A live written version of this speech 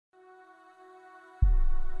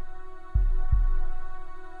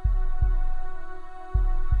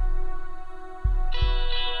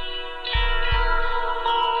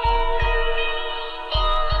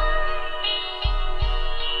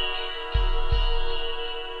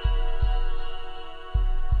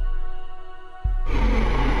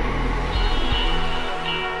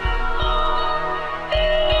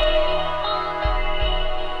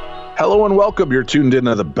Hello and welcome. You're tuned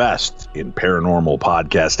into the best in paranormal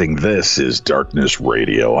podcasting. This is Darkness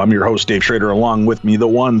Radio. I'm your host, Dave Schrader. Along with me, the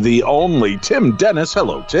one, the only, Tim Dennis.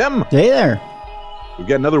 Hello, Tim. Hey there. We've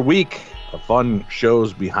got another week of fun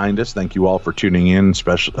shows behind us. Thank you all for tuning in,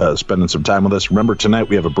 spending some time with us. Remember, tonight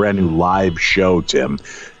we have a brand new live show, Tim.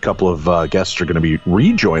 A couple of guests are going to be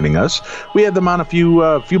rejoining us. We had them on a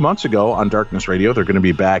few months ago on Darkness Radio. They're going to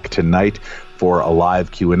be back tonight for a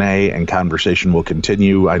live Q&A, and conversation will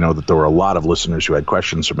continue. I know that there were a lot of listeners who had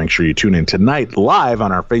questions, so make sure you tune in tonight live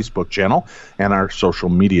on our Facebook channel and our social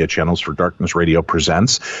media channels for Darkness Radio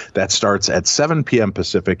Presents. That starts at 7 p.m.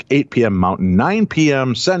 Pacific, 8 p.m. Mountain, 9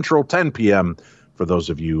 p.m. Central, 10 p.m. for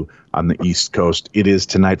those of you on the East Coast. It is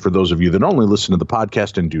tonight for those of you that only listen to the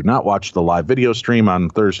podcast and do not watch the live video stream on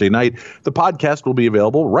Thursday night. The podcast will be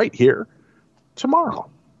available right here tomorrow.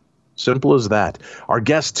 Simple as that. Our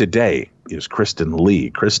guest today is Kristin Lee.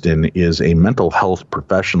 Kristin is a mental health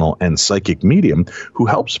professional and psychic medium who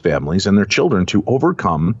helps families and their children to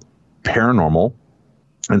overcome paranormal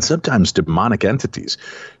and sometimes demonic entities.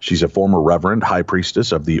 She's a former reverend high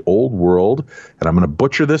priestess of the old world, and I'm going to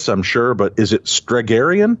butcher this, I'm sure, but is it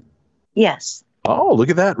Stregarian? Yes. Oh, look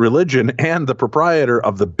at that. Religion, and the proprietor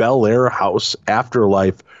of the Bellaire House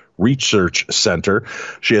Afterlife Research Center.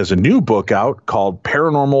 She has a new book out called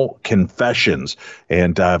Paranormal Confessions,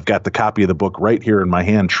 and I've got the copy of the book right here in my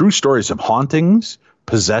hand. True Stories of Hauntings,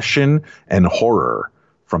 Possession, and Horror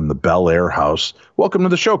from the Bellaire House. Welcome to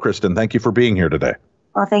the show, Kristin. Thank you for being here today.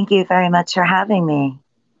 Well, thank you very much for having me.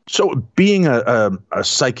 So being a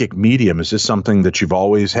psychic medium, is this something that you've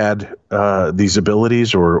always had these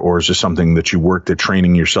abilities, or is this something that you worked at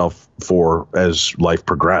training yourself for as life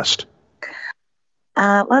progressed?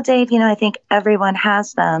 Well, Dave, I think everyone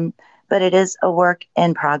has them, but it is a work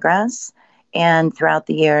in progress. And throughout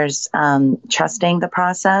the years, trusting the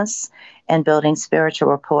process and building spiritual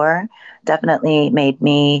rapport definitely made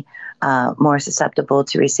me more susceptible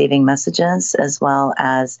to receiving messages, as well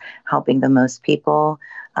as helping the most people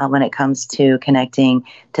when it comes to connecting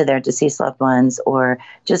to their deceased loved ones, or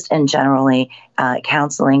just in generally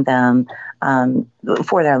counseling them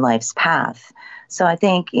for their life's path. So I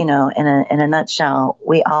think, in a nutshell,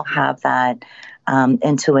 we all have that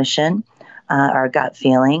intuition, our gut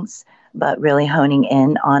feelings, but really honing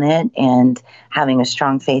in on it and having a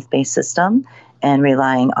strong faith-based system and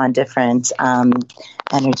relying on different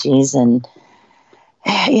energies and,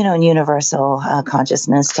 and universal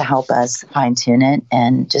consciousness to help us fine-tune it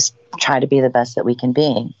and just try to be the best that we can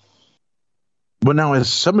be. But now,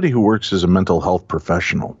 as somebody who works as a mental health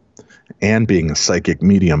professional and being a psychic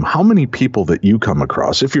medium, how many people that you come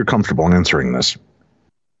across, if you're comfortable answering this,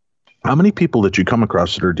 how many people that you come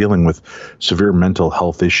across that are dealing with severe mental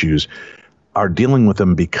health issues are dealing with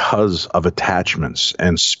them because of attachments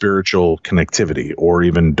and spiritual connectivity, or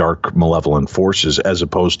even dark malevolent forces, as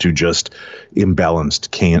opposed to just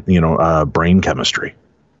imbalanced brain chemistry?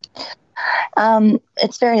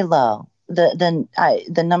 It's very low.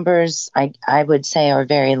 The numbers I would say are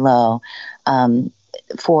very low.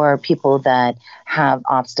 For people that have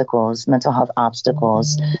obstacles, mental health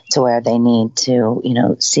obstacles, to where they need to,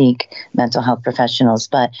 seek mental health professionals.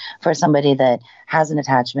 But for somebody that has an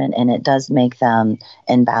attachment and it does make them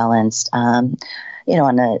imbalanced,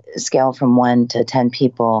 on a scale from 1 to 10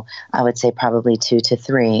 people, I would say probably 2 to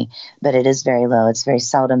 3, but it is very low. It's very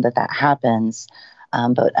seldom that happens.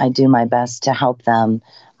 But I do my best to help them,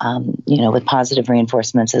 with positive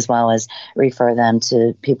reinforcements, as well as refer them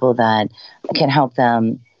to people that can help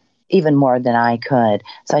them even more than I could.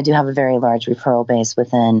 So I do have a very large referral base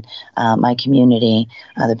within my community,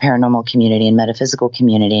 the paranormal community and metaphysical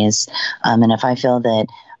communities. And if I feel that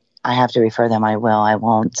I have to refer them, I will. I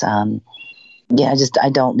won't. I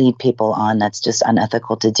don't lead people on. That's just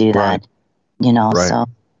unethical to do that, Right. So.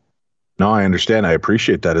 No, I understand. I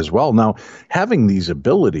appreciate that as well. Now, having these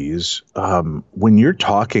abilities, when you're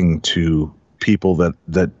talking to people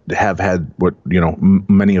that have had what,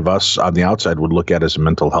 many of us on the outside would look at as a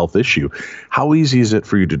mental health issue, how easy is it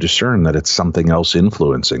for you to discern that it's something else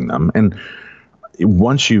influencing them? And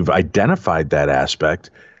once you've identified that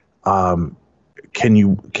aspect, can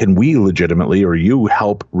we legitimately, or you,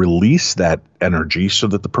 help release that energy so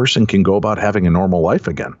that the person can go about having a normal life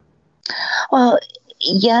again? Well,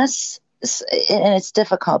 yes. And it's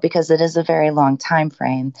difficult because it is a very long time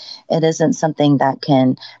frame. It isn't something that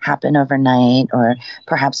can happen overnight or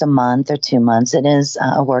perhaps a month or 2 months. It is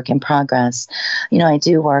a work in progress. I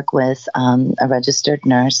do work with a registered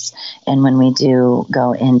nurse, and when we do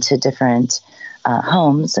go into different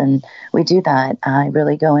homes, and we do that, I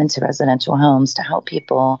really go into residential homes to help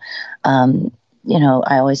people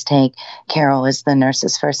I always take Carol as the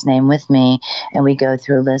nurse's first name with me, and we go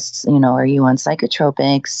through lists, are you on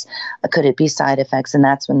psychotropics? Could it be side effects? And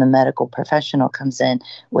that's when the medical professional comes in,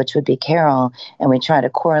 which would be Carol, and we try to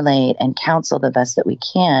correlate and counsel the best that we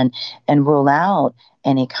can and rule out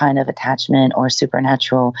any kind of attachment or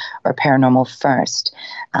supernatural or paranormal first.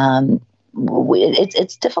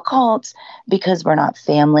 It's difficult because we're not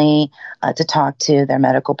family to talk to their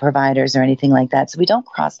medical providers or anything like that. So we don't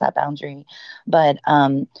cross that boundary. But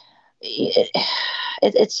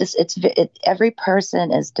every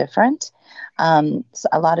person is different. So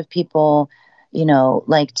a lot of people,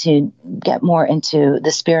 like to get more into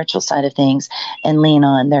the spiritual side of things and lean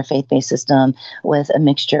on their faith-based system with a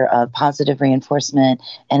mixture of positive reinforcement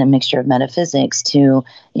and a mixture of metaphysics to,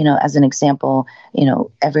 as an example,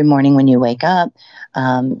 every morning when you wake up,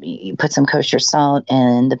 you put some kosher salt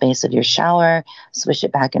in the base of your shower, swish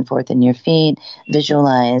it back and forth in your feet,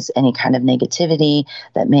 visualize any kind of negativity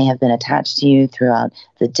that may have been attached to you throughout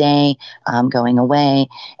the day going away.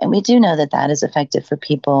 And we do know that that is effective for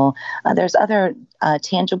people. There's other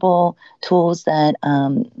tangible tools that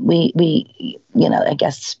we I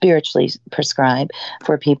guess spiritually prescribe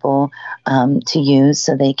for people to use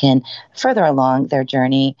so they can further along their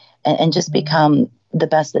journey and just become the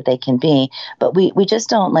best that they can be. But we just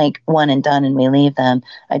don't like one and done and we leave them.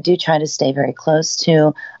 I do try to stay very close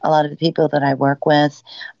to a lot of the people that I work with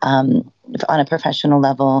on a professional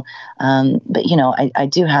level. But, I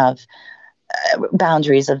do have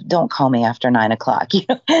boundaries of don't call me after 9 o'clock,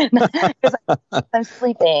 because I'm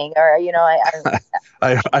sleeping or,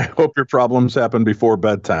 I hope your problems happen before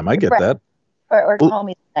bedtime. I get that. Or call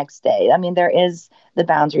me the next day. I mean, there is the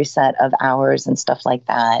boundary set of hours and stuff like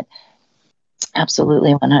that.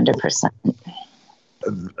 Absolutely, 100%.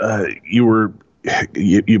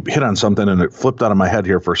 You hit on something and it flipped out of my head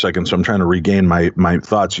here for a second, so I'm trying to regain my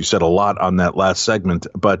thoughts. You said a lot on that last segment,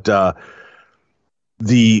 but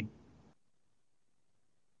the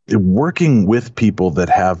working with people that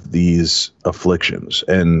have these afflictions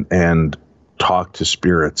and talk to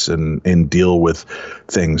spirits and deal with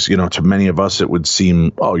things, to many of us, it would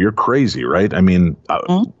seem, oh, you're crazy, right? I mean,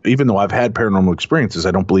 even though I've had paranormal experiences,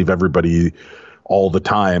 I don't believe everybody all the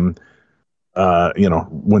time,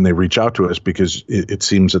 when they reach out to us, because it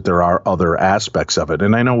seems that there are other aspects of it.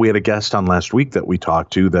 And I know we had a guest on last week that we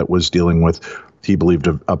talked to that was dealing with, he believed,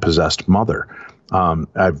 a possessed mother.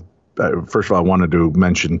 First of all, I wanted to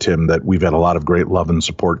mention, Tim, that we've had a lot of great love and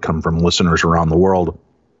support come from listeners around the world.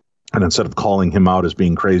 And instead of calling him out as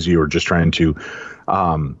being crazy or just trying to,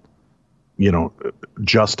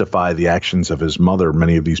 justify the actions of his mother,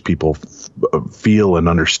 many of these people feel and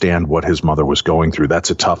understand what his mother was going through. That's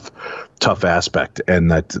a tough aspect. And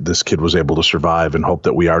that this kid was able to survive, and hope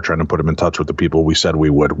that we are trying to put him in touch with the people we said we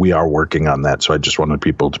would. We are working on that. So I just wanted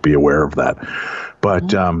people to be aware of that.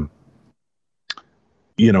 But, I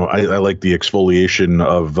like the exfoliation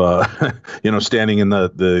of, standing in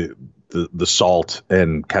the salt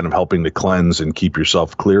and kind of helping to cleanse and keep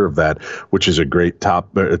yourself clear of that, which is a great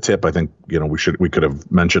tip. I think, we could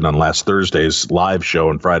have mentioned on last Thursday's live show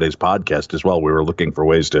and Friday's podcast as well. We were looking for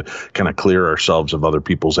ways to kind of clear ourselves of other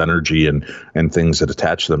people's energy and things that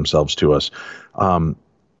attach themselves to us. Do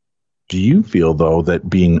you feel, though, that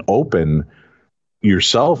being open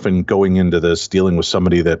yourself and going into this, dealing with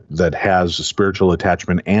somebody that has a spiritual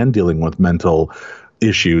attachment and dealing with mental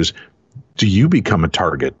issues, do you become a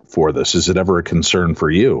target for this? Is it ever a concern for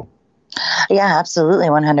you? Yeah, absolutely.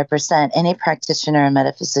 100%. Any practitioner,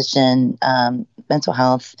 metaphysician, mental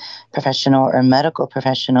health professional or medical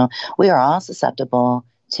professional, we are all susceptible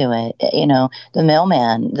to it. The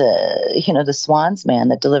mailman, the swans man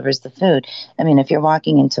that delivers the food. I mean, if you're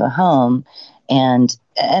walking into a home and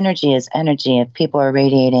energy is energy, if people are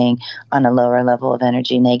radiating on a lower level of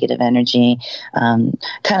energy, negative energy, kind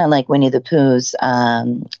of like Winnie the Pooh's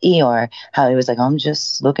Eeyore, how he was like, I'm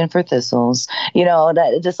just looking for thistles,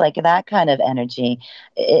 that just like that kind of energy,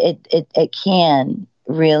 it can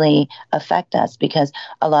really affect us, because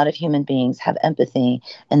a lot of human beings have empathy,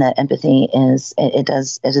 and that empathy is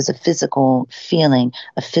a physical feeling,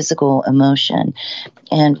 a physical emotion.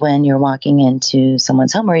 And when you're walking into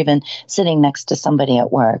someone's home, or even sitting next to somebody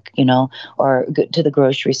at work, or to the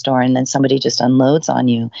grocery store, and then somebody just unloads on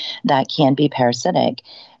you, that can be parasitic.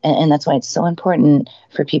 And that's why it's so important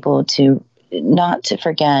for people to not to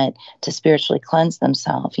forget to spiritually cleanse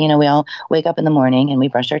themselves. We all wake up in the morning and we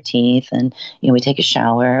brush our teeth, and we take a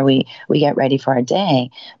shower, we get ready for our day,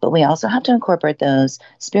 but we also have to incorporate those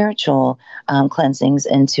spiritual cleansings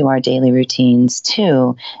into our daily routines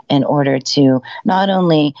too, in order to not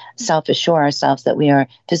only self-assure ourselves that we are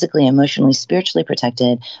physically, emotionally, spiritually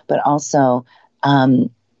protected, but also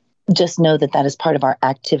just know that that is part of our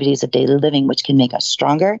activities of daily living, which can make us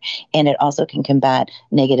stronger. And it also can combat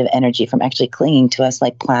negative energy from actually clinging to us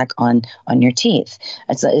like plaque on your teeth.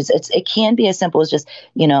 It can be as simple as just,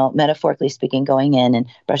 metaphorically speaking, going in and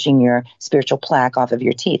brushing your spiritual plaque off of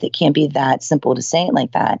your teeth. It can't be that simple to say it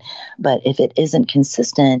like that. But if it isn't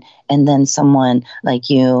consistent, and then someone like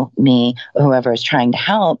you, me, or whoever is trying to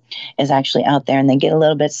help is actually out there and they get a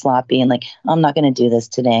little bit sloppy and like, I'm not going to do this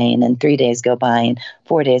today. And then 3 days go by and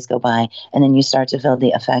 4 days go by. And then you start to feel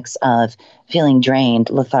the effects of feeling drained,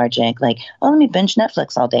 lethargic, like, oh, let me binge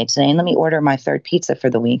Netflix all day today and let me order my third pizza for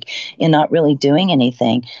the week and not really doing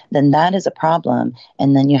anything. Then that is a problem.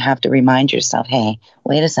 And then you have to remind yourself, hey,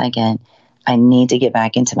 wait a second. I need to get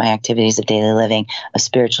back into my activities of daily living, of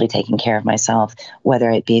spiritually taking care of myself, whether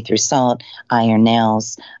it be through salt, iron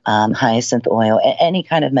nails, hyacinth oil, any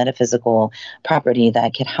kind of metaphysical property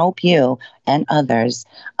that could help you and others,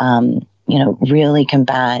 really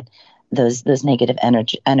combat those negative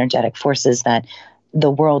energetic forces that the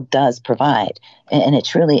world does provide. And it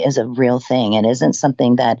truly is a real thing. It isn't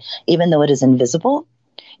something that, even though it is invisible,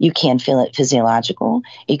 you can feel it physiological,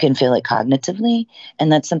 you can feel it cognitively.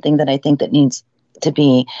 And that's something that I think that needs to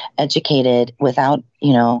be educated without,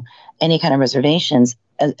 any kind of reservations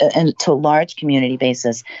and to a large community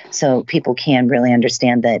basis. So people can really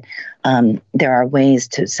understand that there are ways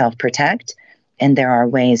to self-protect and there are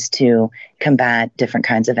ways to combat different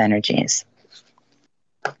kinds of energies.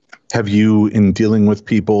 Have you, in dealing with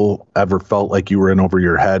people, ever felt like you were in over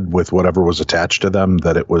your head with whatever was attached to them,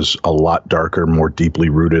 that it was a lot darker, more deeply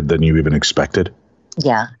rooted than you even expected?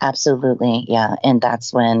 Yeah, absolutely. Yeah. And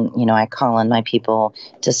that's when, I call on my people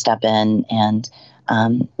to step in and,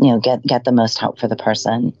 get the most help for the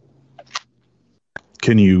person.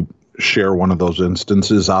 Can you share one of those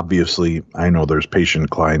instances? Obviously, I know there's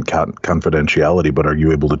patient-client confidentiality, but are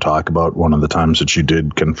you able to talk about one of the times that you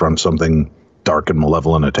did confront something dark and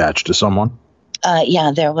malevolent attached to someone?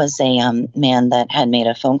 Yeah, there was a man that had made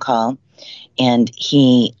a phone call, and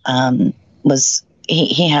he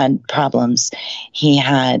he had problems. He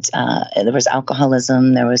had there was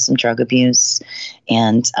alcoholism, there was some drug abuse,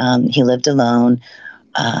 and he lived alone.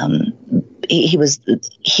 He was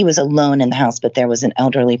alone in the house, but there was an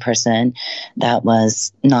elderly person that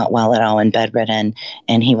was not well at all and bedridden,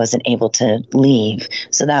 and he wasn't able to leave.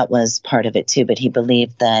 So that was part of it too. But he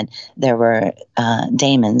believed that there were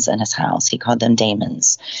daemons in his house. He called them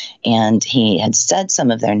daemons, and he had said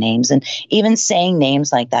some of their names. And even saying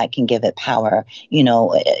names like that can give it power.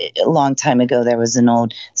 A long time ago there was an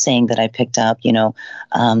old saying that I picked up. Do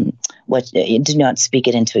not speak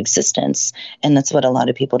it into existence, and that's what a lot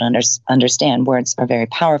of people don't understand. Words are very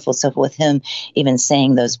powerful. So with him even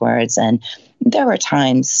saying those words, and there were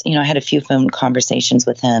times, I had a few phone conversations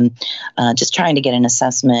with him, just trying to get an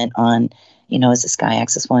assessment on, is this guy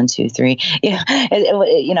access 1, 2, 3?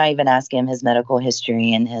 I even asked him his medical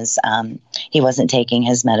history and his, he wasn't taking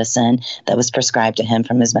his medicine that was prescribed to him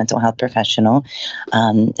from his mental health professional,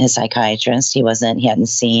 his psychiatrist. He hadn't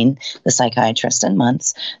seen the psychiatrist in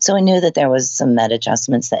months. So I knew that there was some med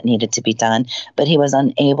adjustments that needed to be done, but he was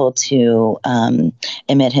unable to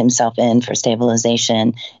admit himself in for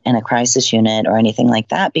stabilization in a crisis unit or anything like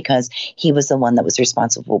that, because he was the one that was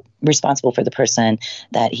responsible for the person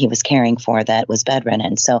that he was caring for that was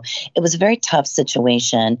bedridden. So it was a very tough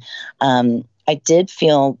situation. I did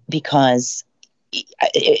feel, because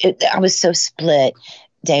I was so split,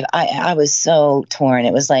 Dave. I was so torn.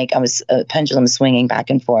 It was like I was a pendulum swinging back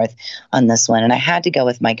and forth on this one, and I had to go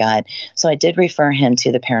with my gut. So I did refer him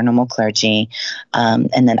to the paranormal clergy,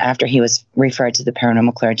 and then after he was referred to the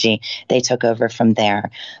paranormal clergy, they took over from there.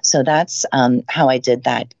 So that's how I did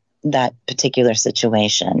that particular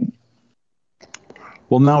situation.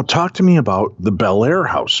 Well, now talk to me about the Bellaire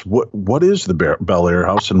House. What is the Bellaire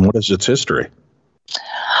House, and what is its history?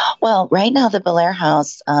 Well, right now, the Bellaire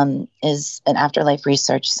House is an afterlife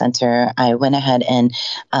research center. I went ahead and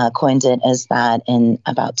coined it as that in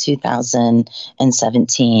about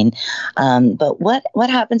 2017. But what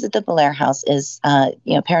happens at the Bellaire House is,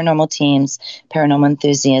 paranormal teams, paranormal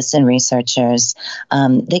enthusiasts, and researchers,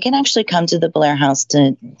 they can actually come to the Bellaire House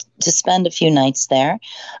to spend a few nights there,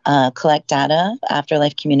 collect data,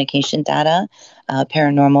 afterlife communication data,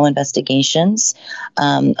 paranormal investigations.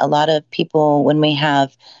 A lot of people, when we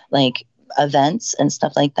have like events and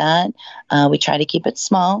stuff like that, we try to keep it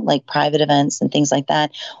small, like private events and things like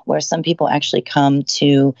that, where some people actually come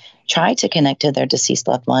to try to connect to their deceased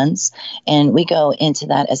loved ones. And we go into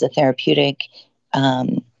that as a therapeutic,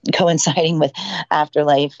 coinciding with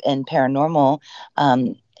afterlife and paranormal.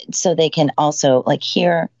 so they can also like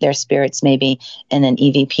hear their spirits maybe in an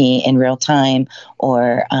EVP in real time,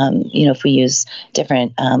 or if we use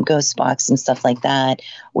different ghost box and stuff like that,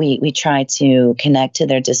 we try to connect to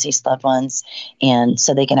their deceased loved ones, and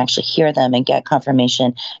so they can actually hear them and get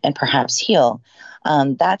confirmation and perhaps heal.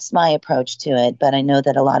 That's my approach to it. But I know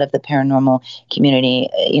that a lot of the paranormal community,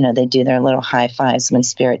 they do their little high fives when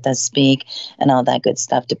spirit does speak and all that good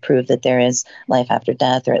stuff to prove that there is life after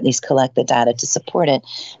death, or at least collect the data to support it.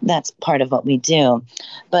 That's part of what we do.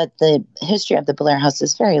 But the history of the Bellaire House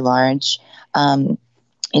is very large.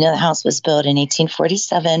 The house was built in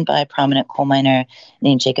 1847 by a prominent coal miner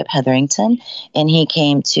named Jacob Hetherington, and he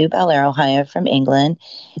came to Bellaire, Ohio from England.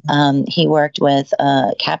 He worked with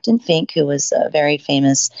Captain Fink, who was a very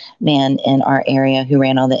famous man in our area who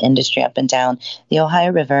ran all the industry up and down the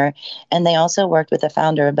Ohio River. And they also worked with the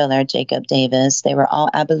founder of Bellaire, Jacob Davis. They were all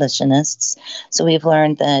abolitionists. So we've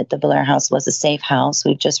learned that the Bellaire House was a safe house.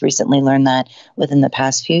 We've just recently learned that within the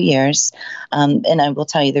past few years. And I will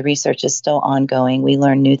tell you, the research is still ongoing. We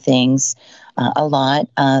learn new things a lot,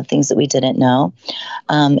 things that we didn't know.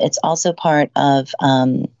 It's also part of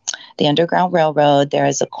the Underground Railroad. There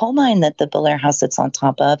is a coal mine that the Bellaire House sits on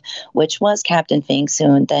top of, which was Captain Fink's,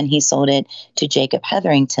 and then he sold it to Jacob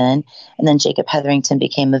Hetherington. And then Jacob Hetherington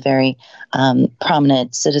became a very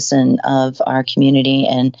prominent citizen of our community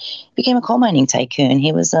and became a coal mining tycoon.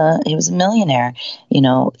 He was a millionaire,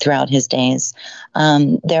 throughout his days.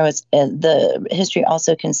 The history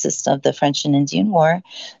also consists of the French and Indian War.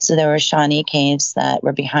 So there were Shawnee caves that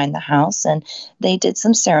were behind the house, and they did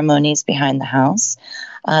some ceremonies behind the house.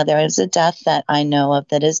 There is a death that I know of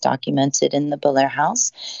that is documented in the Bellaire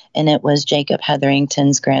House, and it was Jacob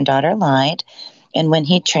Hetherington's granddaughter, Lyde. And when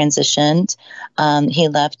he transitioned, he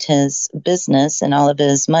left his business and all of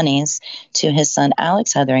his monies to his son,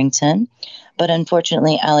 Alex Hetherington. But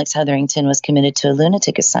unfortunately, Alex Hetherington was committed to a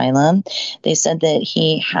lunatic asylum. They said that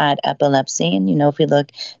he had epilepsy. And, if we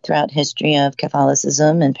look throughout history of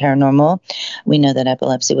Catholicism and paranormal, we know that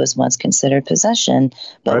epilepsy was once considered possession.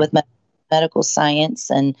 But with medical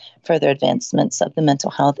science and further advancements of the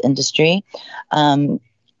mental health industry,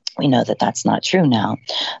 we know that that's not true now.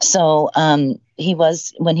 So when he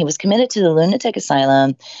was committed to the lunatic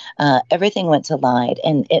asylum, everything went to Lyde.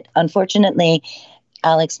 And unfortunately,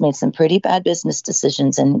 Alex made some pretty bad business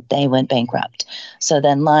decisions and they went bankrupt. So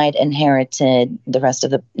then Lyde inherited the rest of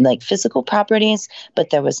the physical properties, but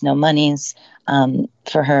there was no monies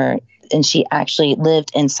for her. And she actually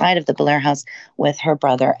lived inside of the Bellaire House with her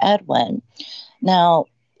brother, Edwin. Now,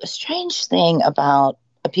 a strange thing about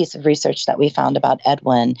a piece of research that we found about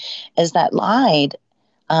Edwin is that Lyde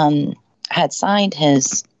had signed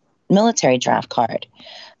his military draft card.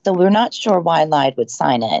 So we're not sure why Lyde would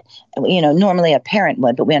sign it. Normally a parent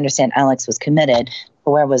would, but we understand Alex was committed.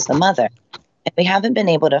 Where was the mother? And we haven't been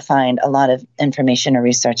able to find a lot of information or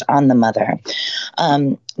research on the mother.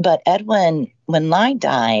 But Edwin, when Lyde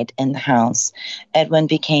died in the house, Edwin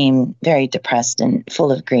became very depressed and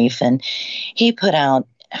full of grief. And he put out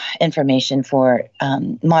information for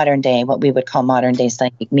modern day, what we would call modern day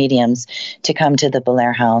psychic mediums, to come to the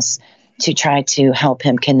Bellaire House to try to help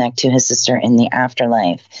him connect to his sister in the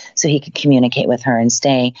afterlife so he could communicate with her and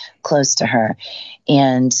stay close to her.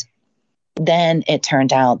 And then it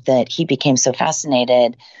turned out that he became so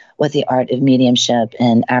fascinated with the art of mediumship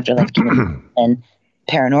and afterlife communication and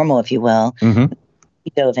paranormal, if you will,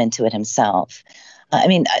 he dove into it himself.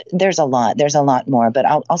 There's a lot more, but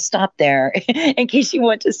I'll stop there in case you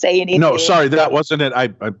want to say anything. No, sorry, that wasn't it. I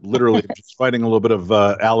literally am just fighting a little bit of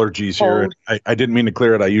allergies here. And I didn't mean to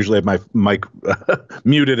clear it. I usually have my mic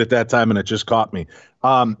muted at that time, and it just caught me.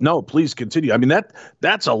 No, please continue.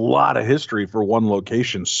 That's a lot of history for one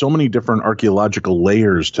location. So many different archaeological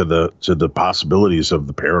layers to the possibilities of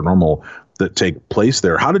the paranormal that take place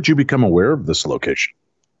there. How did you become aware of this location?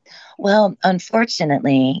 Well,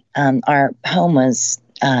 unfortunately, our home was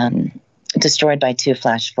destroyed by 2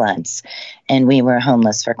 flash floods, and we were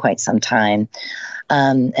homeless for quite some time.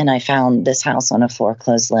 And I found this house on a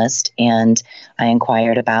foreclosed list, and I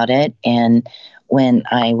inquired about it. And when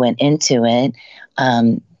I went into it,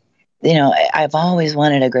 I've always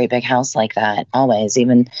wanted a great big house like that, always.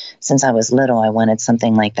 Even since I was little, I wanted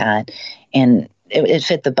something like that. And it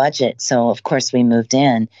fit the budget. So, of course, we moved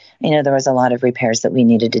in. There was a lot of repairs that we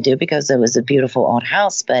needed to do because it was a beautiful old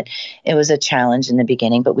house, but it was a challenge in the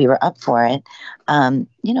beginning, but we were up for it.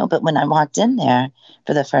 But when I walked in there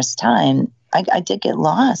for the first time, I did get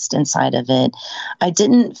lost inside of it. I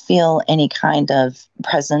didn't feel any kind of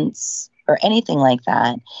presence or anything like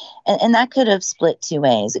that. And that could have split 2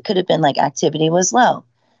 ways. It could have been like activity was low.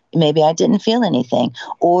 Maybe I didn't feel anything.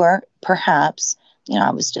 Or perhaps,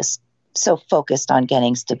 I was just so focused on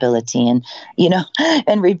getting stability and,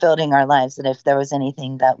 and rebuilding our lives, that if there was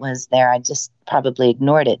anything that was there, I just probably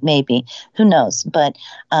ignored it. Maybe, who knows? But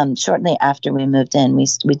shortly after we moved in,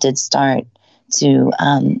 we did start to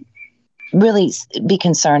really be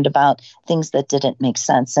concerned about things that didn't make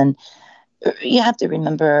sense. And you have to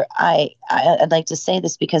remember, I'd like to say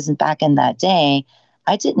this because back in that day,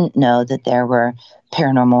 I didn't know that there were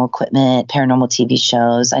paranormal equipment, paranormal TV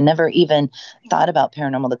shows. I never even thought about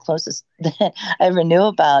paranormal. The closest that I ever knew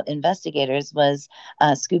about investigators was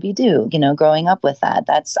Scooby-Doo, growing up with that.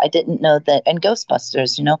 I didn't know that. And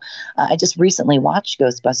Ghostbusters, I just recently watched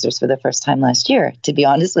Ghostbusters for the first time last year. To be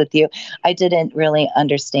honest with you, I didn't really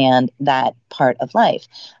understand that part of life.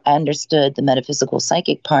 I understood the metaphysical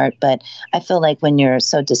psychic part, but I feel like when you're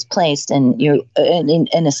so displaced and you're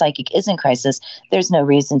and a psychic is in crisis, there's no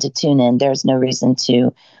reason to tune in. There's no reason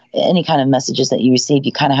to any kind of messages that you receive.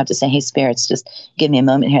 You kind of have to say, hey, spirits, just give me a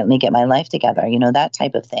moment here. Let me get my life together, that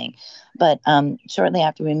type of thing. But shortly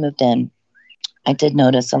after we moved in, I did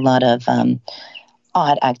notice a lot of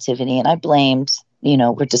odd activity, and I blamed,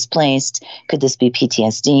 we're displaced. Could this be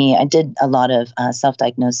PTSD? I did a lot of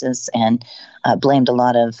self-diagnosis and blamed a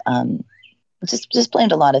lot of just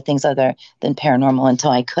blamed a lot of things other than paranormal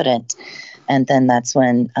until I couldn't. And then that's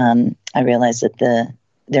when I realized that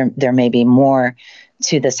there may be more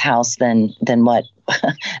to this house than what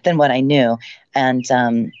than what I knew. And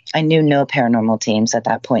I knew no paranormal teams at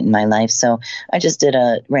that point in my life. So I just did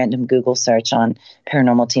a random Google search on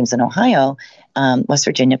paranormal teams in Ohio, West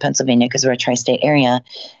Virginia, Pennsylvania, because we're a tri-state area.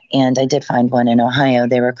 And I did find one in Ohio.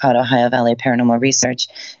 They were called Ohio Valley Paranormal Research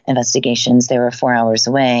Investigations. They were 4 hours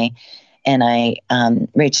away. And I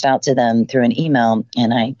reached out to them through an email,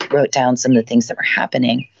 and I wrote down some of the things that were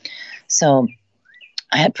happening. So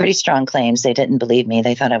I had pretty strong claims. They didn't believe me.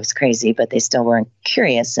 They thought I was crazy, but they still were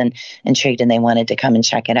curious and intrigued, and they wanted to come and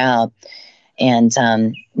check it out. And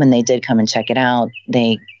when they did come and check it out,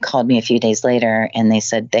 they called me a few days later, and they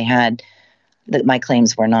said that my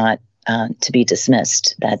claims were not to be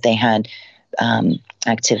dismissed, that they had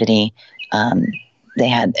activity.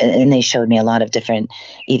 And they showed me a lot of different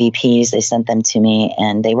EVPs. They sent them to me,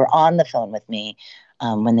 and they were on the phone with me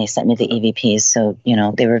when they sent me the EVPs. So,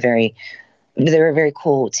 they were a very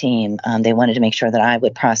cool team. They wanted to make sure that I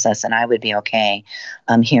would process and I would be okay.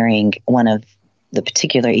 Hearing one of the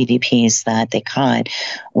particular EVPs that they caught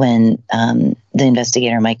when the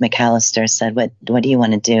investigator, Mike McAllister, said, what do you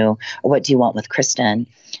want to do? Or what do you want with Kristin?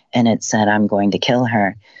 And it said, I'm going to kill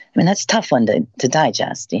her. I mean, that's a tough one to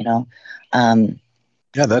digest, Yeah,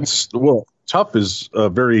 tough is a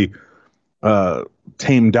very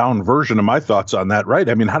tamed down version of my thoughts on that, right?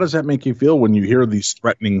 I mean, how does that make you feel when you hear these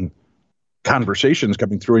threatening conversations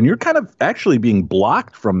coming through and you're kind of actually being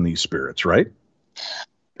blocked from these spirits, right?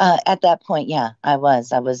 At that point, yeah, I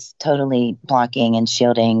was totally blocking and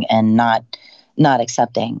shielding and not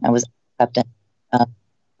accepting. I was accepting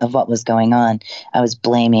of what was going on. I was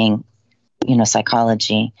blaming,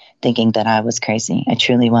 psychology, thinking that I was crazy. I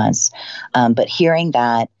truly was. But hearing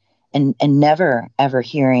that and never, ever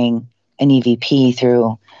hearing an EVP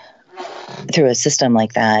through a system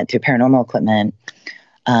like that, through paranormal equipment,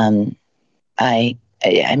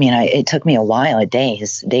 it took me a while,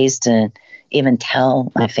 days to even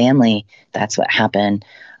tell my family that's what happened.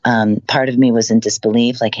 Part of me was in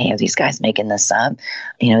disbelief, like, hey, are these guys making this up?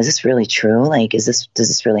 Is this really true? Like, does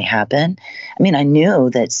this really happen? I mean, I knew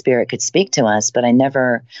that spirit could speak to us, but I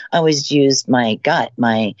always used my gut,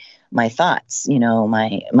 my thoughts,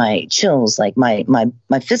 my chills, like my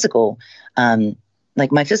physical,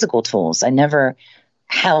 my physical tools. I never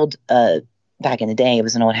held back in the day, it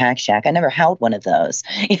was an old hack shack. I never held one of those.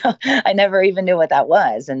 I never even knew what that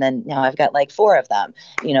was. And then now I've got like 4 of them.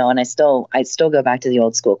 And I still go back to the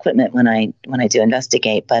old school equipment when I do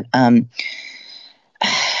investigate. But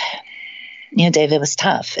Dave, it was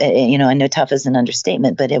tough. I know tough is an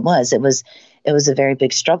understatement, but it was a very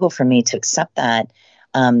big struggle for me to accept that.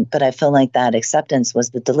 But I feel like that acceptance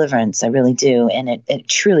was the deliverance. I really do. And it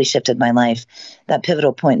truly shifted my life. That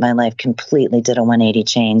pivotal point in my life completely did a 180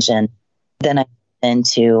 change. And then I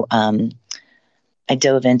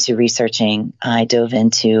dove into researching. I dove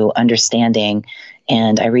into understanding,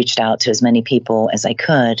 and I reached out to as many people as I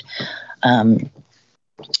could. And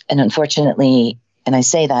unfortunately, and I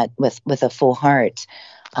say that with a full heart,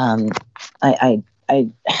 I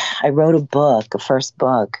wrote a first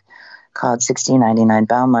book called 1699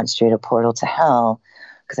 Belmont Street, A Portal to Hell,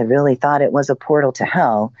 because I really thought it was a portal to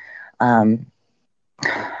hell.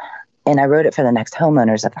 And I wrote it for the next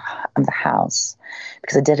homeowners of the house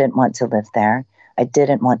because I didn't want to live there. I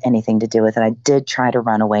didn't want anything to do with it. I did try to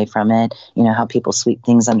run away from it. You know how people sweep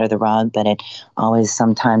things under the rug, but it always,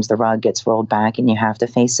 sometimes the rug gets rolled back and you have to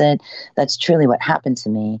face it. That's truly what happened to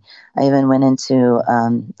me. I even went into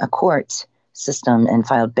a court system and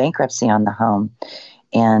filed bankruptcy on the home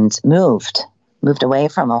and moved away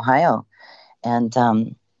from Ohio, and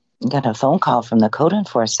got a phone call from the code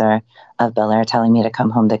enforcer of Bellaire telling me to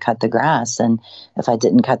come home to cut the grass. And if I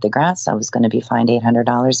didn't cut the grass, I was going to be fined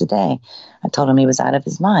 $800 a day. I told him he was out of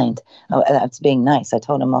his mind. Oh, that's being nice. I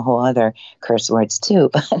told him a whole other curse words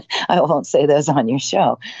too, but I won't say those on your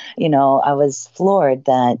show. You know, I was floored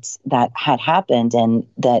that had happened and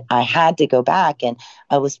that I had to go back, and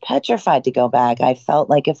I was petrified to go back. I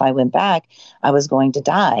felt like if I went back, I was going to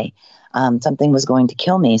die. Something was going to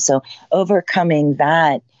kill me. So overcoming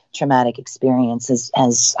that traumatic experiences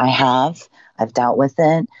as I've dealt with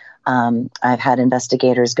it. I've had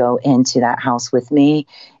investigators go into that house with me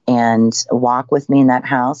and walk with me in that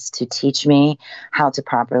house to teach me how to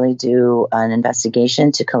properly do an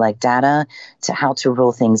investigation, to collect data, to how to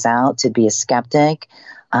rule things out, to be a skeptic.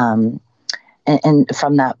 And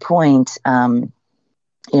from that point,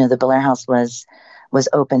 the Bellaire House was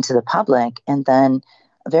open to the public. And then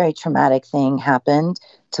a very traumatic thing happened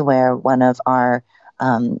to where one of our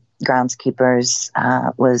groundskeepers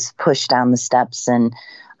was pushed down the steps and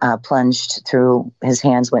plunged through, his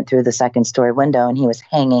hands went through the second story window, and he was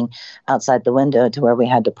hanging outside the window to where we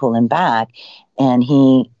had to pull him back. And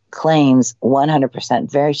he claims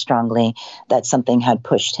 100% very strongly that something had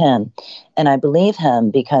pushed him. And I believe him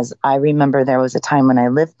because I remember there was a time when I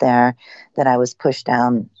lived there that I was pushed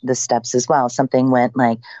down the steps as well. Something went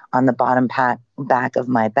like on the bottom back of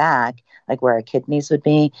my back, like where our kidneys would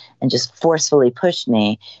be, and just forcefully pushed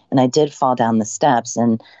me. And I did fall down the steps,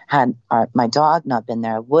 and had my dog not been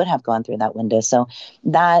there, I would have gone through that window. So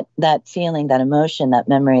that feeling, that emotion, that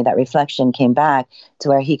memory, that reflection came back to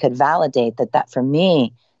where he could validate that for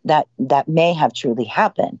me, that may have truly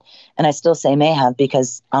happened. And I still say may have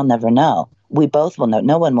because I'll never know. We both will know.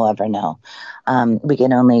 No one will ever know. We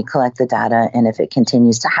can only collect the data, and if it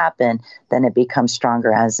continues to happen, then it becomes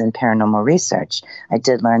stronger, as in paranormal research. I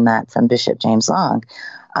did learn that from Bishop James Long.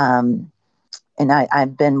 And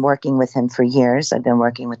I've been working with him for years. I've been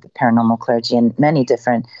working with the paranormal clergy and many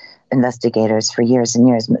different investigators for years and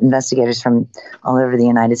years, investigators from all over the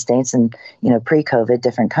United States and, pre-COVID,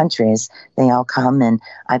 different countries. They all come, and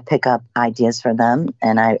I pick up ideas for them,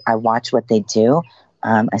 and I watch what they do.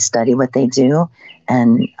 I study what they do,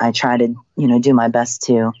 and I try to, do my best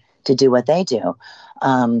to do what they do,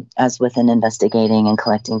 as within investigating and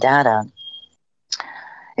collecting data.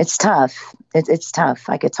 It's tough. It's tough.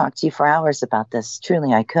 I could talk to you for hours about this.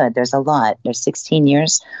 Truly, I could. There's a lot. There's 16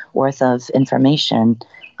 years worth of information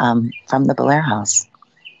from the Bellaire House.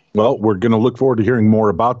 Well, we're going to look forward to hearing more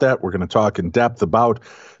about that. We're going to talk in depth about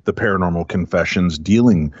the paranormal confessions,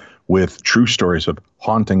 dealing with true stories of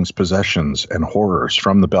hauntings, possessions, and horrors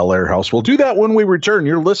from the Bellaire House. We'll do that when we return.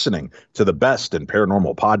 You're listening to the best in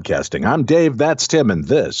paranormal podcasting. I'm Dave, that's Tim, and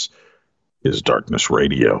this is Darkness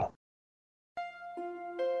Radio.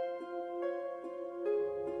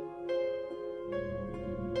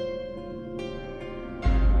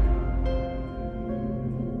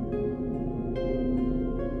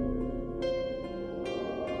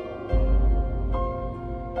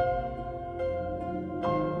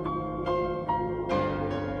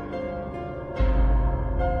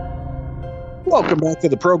 Welcome back to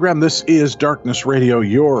the program. This is Darkness Radio,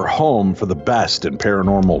 your home for the best in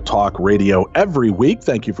paranormal talk radio every week.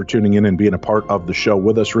 Thank you for tuning in and being a part of the show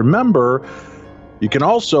with us. Remember, you can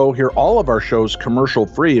also hear all of our shows commercial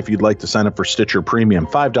free if you'd like to sign up for Stitcher Premium.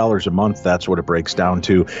 $5 a month, that's what it breaks down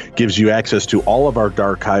to. Gives you access to all of our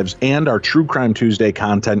Darchives and our True Crime Tuesday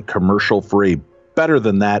content commercial free. Better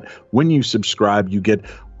than that, when you subscribe, you get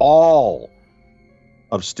all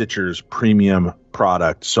of Stitcher's premium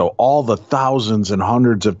product. So all the thousands and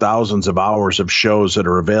hundreds of thousands of hours of shows that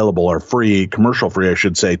are available are free, commercial free, I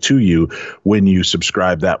should say, to you when you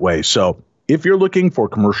subscribe that way. So if you're looking for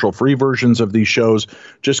commercial free versions of these shows,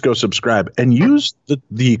 just go subscribe and use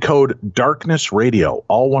the code Darkness Radio,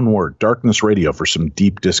 all one word, Darkness Radio, for some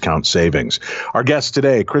deep discount savings. Our guest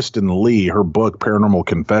today, Kristin Lee, her book, Paranormal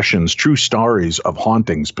Confessions, True Stories of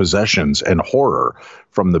Hauntings, Possessions, and Horror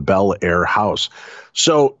from the Bellaire House.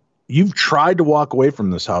 So you've tried to walk away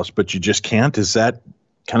from this house, but you just can't. Is that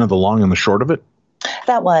kind of the long and the short of it?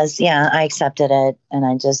 That was, yeah, I accepted it, and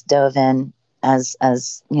I just dove in as a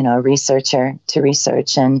researcher to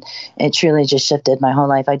research, and it truly just shifted my whole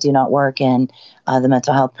life. I do not work in the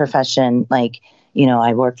mental health profession like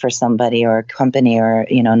I work for somebody or a company or,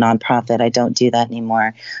 nonprofit. I don't do that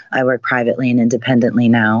anymore. I work privately and independently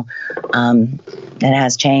now. It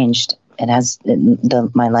has changed.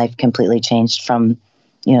 My life completely changed from,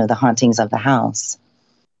 the hauntings of the house.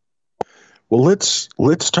 Well,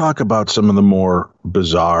 let's talk about some of the more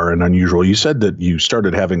bizarre and unusual. You said that you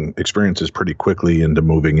started having experiences pretty quickly into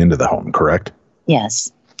moving into the home, correct?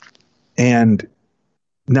 Yes. And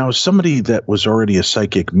now, somebody that was already a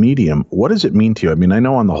psychic medium, what does it mean to you? I mean, I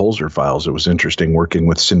know on the Holzer Files, it was interesting working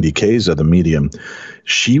with Cindy Kaysa, the medium.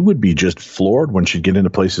 She would be just floored when she'd get into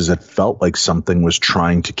places that felt like something was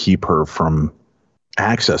trying to keep her from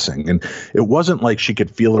accessing. And it wasn't like she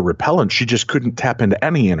could feel a repellent. She just couldn't tap into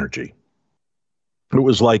any energy. It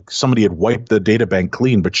was like somebody had wiped the data bank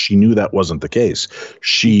clean, but she knew that wasn't the case.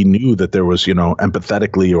 She knew that there was,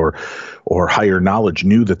 empathetically or higher knowledge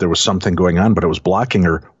knew that there was something going on, but it was blocking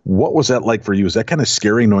her. What was that like for you? Is that kind of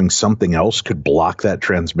scary knowing something else could block that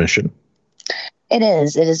transmission? It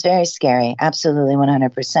is. It is very scary. Absolutely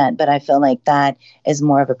 100%. But I feel like that is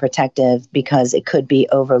more of a protective because it could be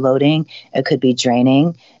overloading. It could be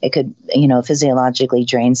draining. It could, physiologically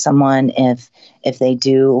drain someone if they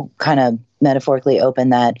do kind of metaphorically open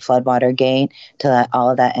that floodwater gate to let all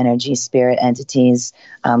of that energy, spirit entities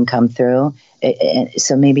come through.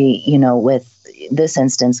 So maybe, with this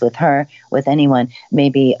instance, with her, with anyone,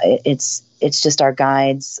 maybe it's just our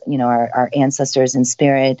guides, our ancestors in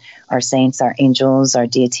spirit, our saints, our angels, our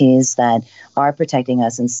deities that are protecting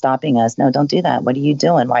us and stopping us. No, don't do that. What are you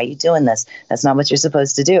doing? Why are you doing this? That's not what you're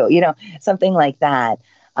supposed to do. Something like that.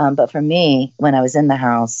 But for me, when I was in the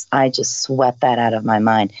house, I just swept that out of my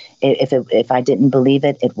mind. If I didn't believe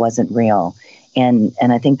it, it wasn't real. And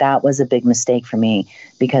I think that was a big mistake for me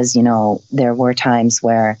because, there were times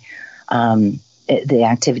where the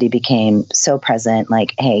activity became so present,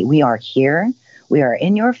 like, hey, we are here. We are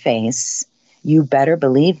in your face. You better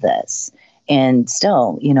believe this. And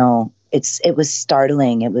still, it was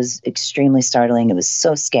startling. It was extremely startling. It was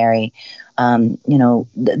so scary.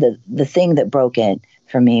 The thing that broke it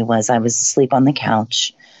for me was I was asleep on the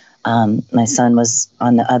couch. My son was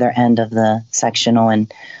on the other end of the sectional,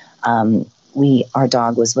 and our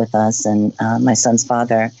dog was with us, and my son's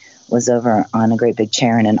father was over on a great big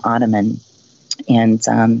chair in an ottoman. And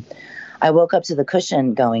I woke up to the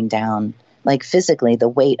cushion going down, like physically the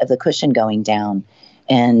weight of the cushion going down.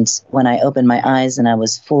 And when I opened my eyes and I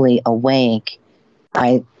was fully awake,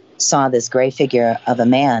 I saw this gray figure of a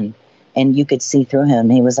man, and you could see through him.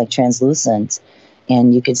 He was like translucent,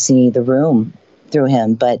 and you could see the room through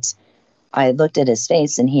him. But I looked at his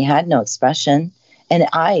face, and he had no expression. And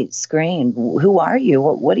I screamed, "Who are you?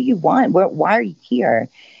 What do you want? Why are you here?"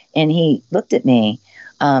 And he looked at me.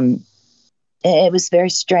 It was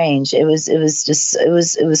very strange. It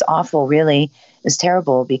was awful, really. It was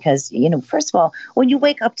terrible because, first of all, when you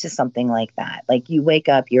wake up to something like that, like you wake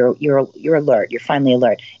up, you're alert, you're finally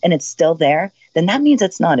alert, and it's still there, then that means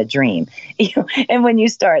it's not a dream. And when you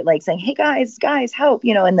start like saying, "Hey guys, help,"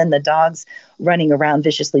 and then the dog's running around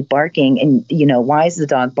viciously barking, and why is the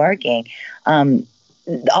dog barking?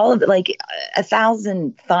 All of it, like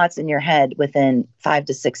 1,000 thoughts in your head within 5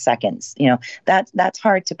 to 6 seconds. That's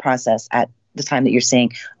hard to process at the time that you're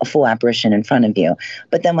seeing a full apparition in front of you.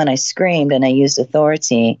 But then when I screamed and I used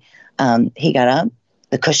authority, he got up,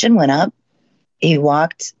 the cushion went up, he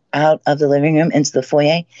walked out of the living room into the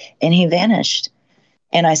foyer, and he vanished.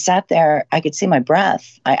 And I sat there, I could see my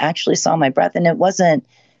breath. I actually saw my breath, and it wasn't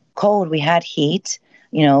cold. We had heat.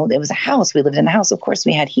 It was a house. We lived in a house. Of course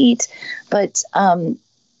we had heat, but,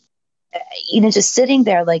 just sitting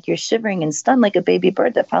there, like you're shivering and stunned like a baby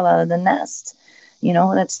bird that fell out of the nest.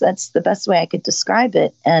 That's the best way I could describe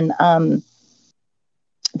it. And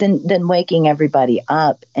then waking everybody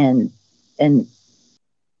up, and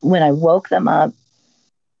when I woke them up,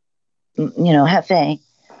 Hefe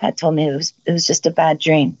had told me it was just a bad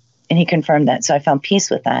dream, and he confirmed that. So I found peace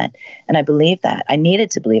with that, and I believed that. I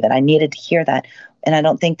needed to believe it. I needed to hear that, and I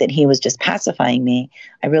don't think that he was just pacifying me.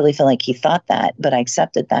 I really feel like he thought that, but I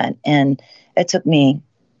accepted that, and it took me,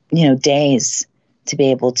 days to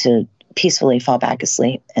be able to peacefully fall back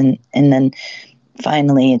asleep. And then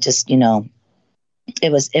finally it just,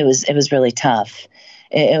 it was really tough.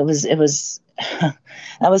 It was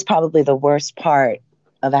that was probably the worst part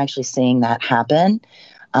of actually seeing that happen.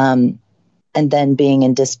 And then being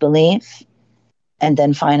in disbelief. And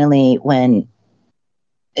then finally when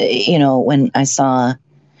I saw,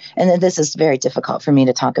 and then this is very difficult for me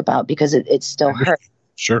to talk about because it still hurts.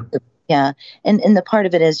 Sure. Yeah. And the part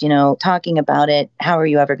of it is, talking about it, how are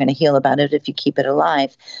you ever going to heal about it if you keep it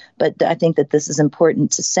alive? But I think that this is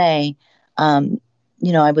important to say. I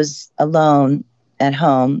was alone at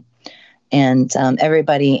home, And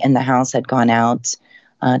everybody in the house had gone out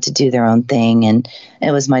to do their own thing. And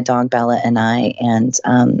it was my dog, Bella, and I. And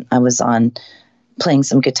I was on playing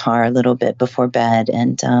some guitar a little bit before bed.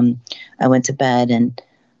 And I went to bed and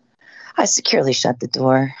I securely shut the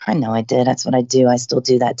door. I know I did. That's what I do. I still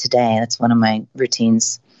do that today. That's one of my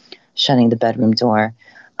routines, shutting the bedroom door.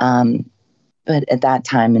 But at that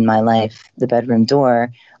time in my life, the bedroom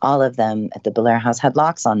door, all of them at the Bellaire House had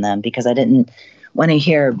locks on them because I didn't want to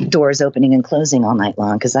hear doors opening and closing all night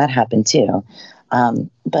long, because that happened too.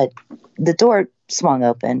 But the door swung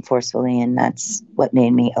open forcefully, and that's what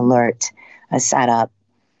made me alert. I sat up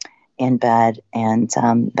in bed, and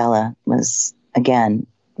Bella was, again,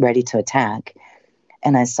 ready to attack.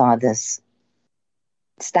 And I saw this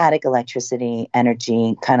static electricity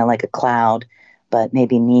energy, kind of like a cloud, but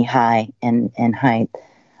maybe knee-high in height,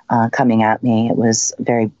 coming at me. It was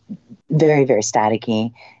very, very, very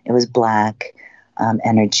staticky. It was black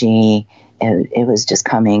energy. It was just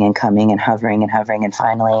coming and coming and hovering and hovering. And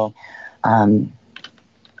finally,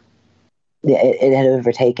 it had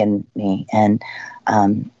overtaken me. And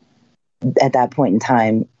at that point in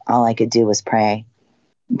time, all I could do was pray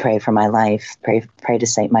for my life, pray to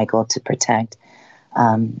Saint Michael to protect.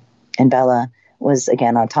 And Bella was,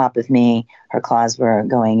 again, on top of me. Her claws were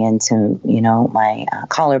going into, my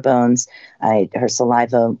collarbones. Her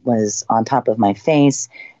saliva was on top of my face.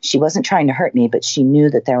 She wasn't trying to hurt me, but she knew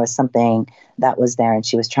that there was something that was there, and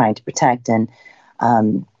she was trying to protect. And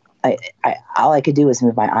all I could do was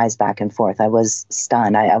move my eyes back and forth. I was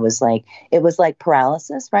stunned. I was like, it was like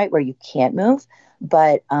paralysis, right, where you can't move.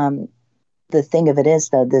 But the thing of it is,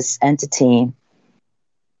 though, this entity,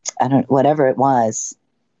 whatever it was,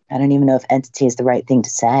 I don't even know if entity is the right thing to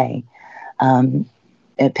say.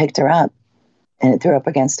 It picked her up and it threw her up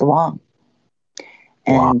against a wall.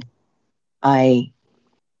 And wow. I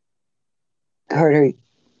heard her.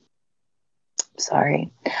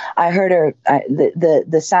 Sorry, I heard her.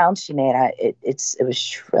 The sound she made. It was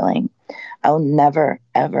shrilling. I'll never,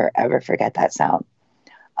 ever, ever forget that sound.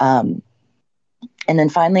 And then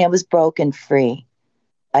finally, I was broken free.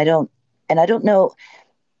 I don't know.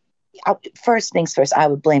 First things first, I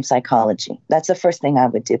would blame psychology. That's the first thing I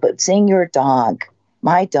would do. But seeing your dog,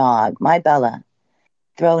 my Bella,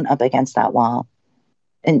 thrown up against that wall,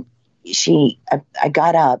 and I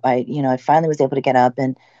got up. I finally was able to get up,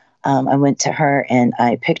 and I went to her and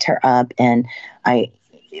I picked her up, and I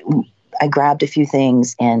grabbed a few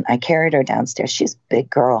things and I carried her downstairs. She's a big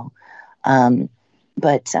girl,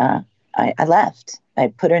 but I left. I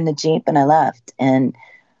put her in the Jeep and I left. And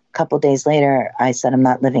a couple of days later, I said, I'm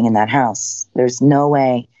not living in that house. There's no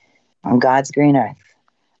way on God's green earth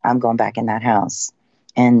I'm going back in that house.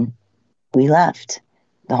 And we left.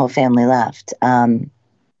 The whole family left. And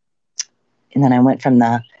then I went from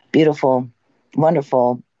the beautiful,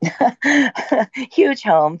 wonderful, huge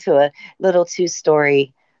home to a little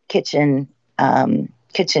 2-story kitchen,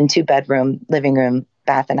 2-bedroom, living room,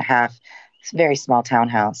 bath and a half. It's a very small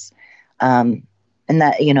townhouse. And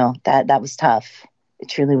that, that was tough. It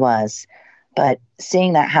truly was. But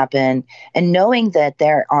seeing that happen and knowing that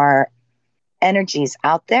there are energies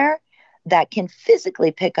out there that can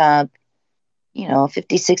physically pick up, a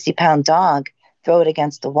 50, 60-pound dog, throw it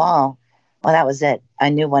against the wall. Well, that was it. I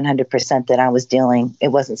knew 100% that I was dealing. It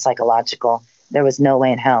wasn't psychological. There was no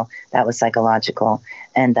way in hell that was psychological,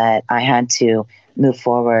 and that I had to move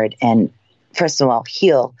forward and, first of all,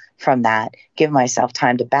 heal from that, give myself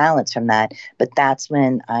time to balance from that. But that's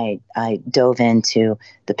when I dove into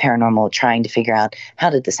the paranormal, trying to figure out, how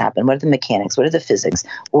did this happen? What are the mechanics? What are the physics?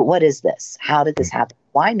 What is this? How did this happen?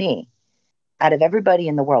 Why me? Out of everybody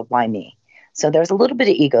in the world, why me? So there was a little bit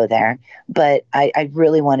of ego there, but I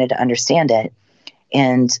really wanted to understand it.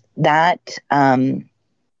 And that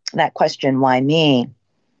question, why me?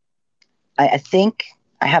 I think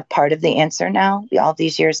I have part of the answer now, all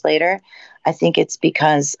these years later. I think it's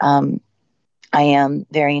because I am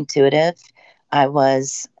very intuitive. I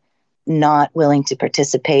was not willing to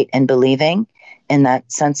participate in believing in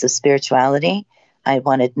that sense of spirituality. I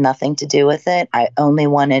wanted nothing to do with it. I only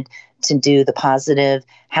wanted to do the positive,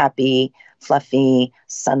 happy, fluffy,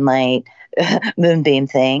 sunlight, moonbeam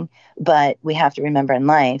thing. But we have to remember in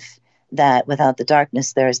life that without the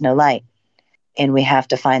darkness, there is no light. And we have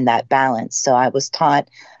to find that balance. So I was taught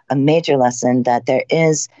a major lesson that there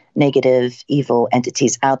is negative, evil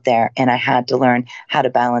entities out there. And I had to learn how to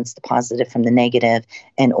balance the positive from the negative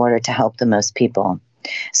in order to help the most people.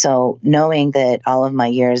 So knowing that all of my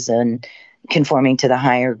years in conforming to the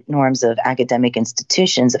higher norms of academic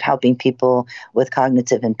institutions, of helping people with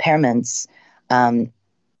cognitive impairments, and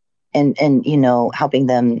helping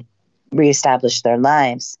them reestablish their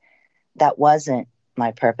lives, that wasn't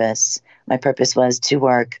my purpose. My purpose was to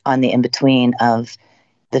work on the in-between of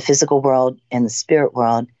the physical world and the spirit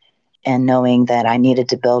world, and knowing that I needed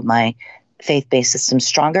to build my faith-based system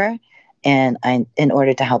stronger in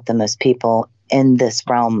order to help the most people in this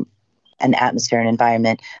realm and atmosphere and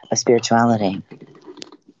environment of spirituality.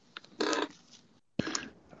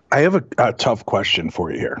 I have a tough question for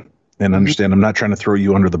you here. And understand, I'm not trying to throw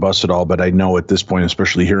you under the bus at all, but I know at this point,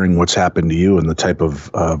 especially hearing what's happened to you and the type of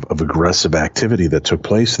aggressive activity that took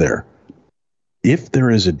place there, if there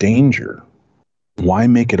is a danger, why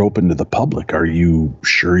make it open to the public? Are you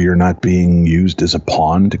sure you're not being used as a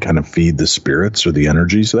pawn to kind of feed the spirits or the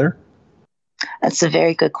energies there? That's a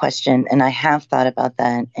very good question, and I have thought about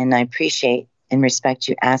that, and I appreciate and respect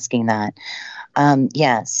you asking that.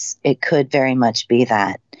 Yes, it could very much be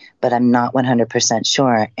that, but I'm not 100%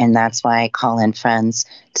 sure, and that's why I call in friends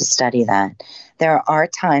to study that. There are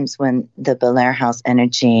times when the Bellaire House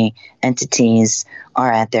energy entities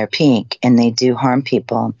are at their peak, and they do harm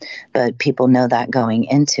people, but people know that going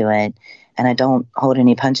into it, and I don't hold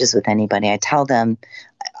any punches with anybody. I tell them,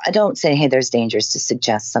 I don't say, hey, there's dangers, to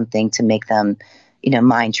suggest something to make them,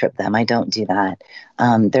 mind trip them. I don't do that.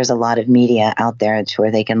 There's a lot of media out there to where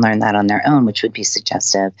they can learn that on their own, which would be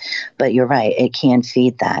suggestive. But you're right. It can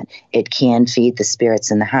feed that. It can feed the spirits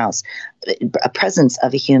in the house. A presence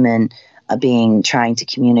of a human being trying to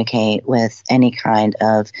communicate with any kind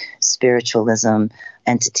of spiritualism,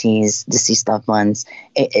 entities, deceased loved ones,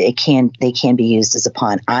 they can be used as a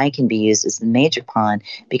pawn. I can be used as the major pawn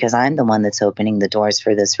because I'm the one that's opening the doors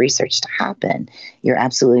for this research to happen. You're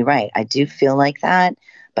absolutely right. I do feel like that,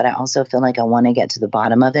 but I also feel like I want to get to the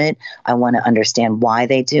bottom of it. I want to understand why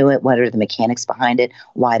they do it. What are the mechanics behind it?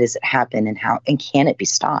 Why does it happen, and how, and can it be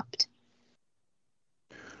stopped?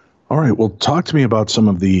 All right. Well, talk to me about some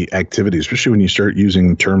of the activities, especially when you start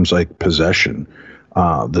using terms like possession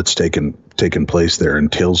that's taken place there, and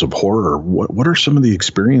tales of horror. What are some of the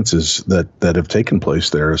experiences that have taken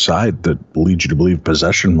place there aside that lead you to believe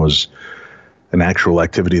possession was an actual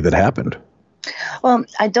activity that happened? Well,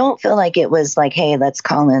 I don't feel like it was like, hey, let's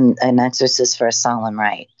call in an exorcist for a solemn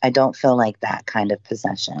rite. I don't feel like that kind of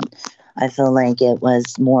possession. I feel like it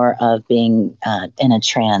was more of being in a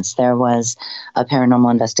trance. There was a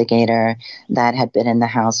paranormal investigator that had been in the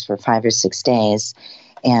house for 5 or 6 days,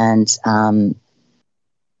 and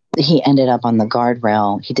he ended up on the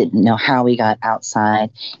guardrail. He didn't know how he got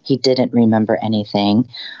outside. He didn't remember anything.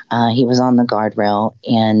 He was on the guardrail,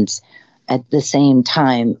 and at the same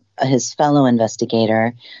time, his fellow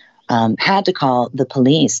investigator had to call the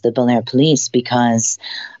police, the Bellaire police, because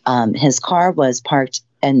his car was parked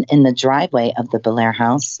in the driveway of the Bellaire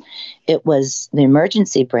house. It was, the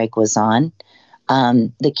emergency brake was on.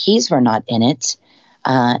 The keys were not in it.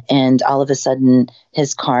 And all of a sudden,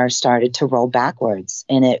 his car started to roll backwards,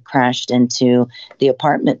 and it crashed into the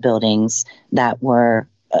apartment buildings that were,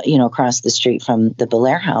 across the street from the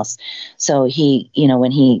Bellaire house. So he,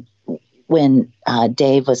 when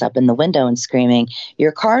Dave was up in the window and screaming,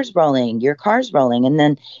 your car's rolling. And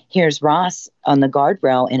then here's Ross on the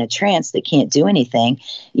guardrail in a trance that can't do anything.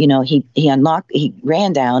 He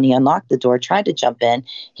ran down, he unlocked the door, tried to jump in.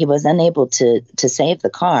 He was unable to save the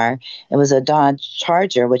car. It was a Dodge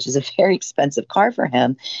Charger, which is a very expensive car for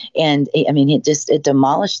him. And it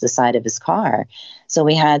demolished the side of his car. So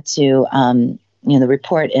we had to, the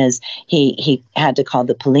report is he had to call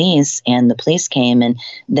the police, and the police came, and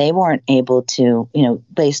they weren't able to,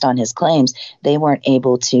 based on his claims, they weren't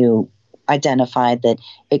able to identify that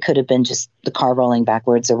it could have been just the car rolling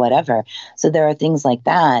backwards or whatever. So there are things like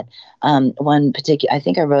that. One particular, I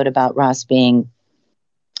think I wrote about Ross being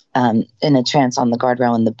in a trance on the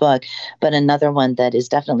guardrail in the book, but another one that is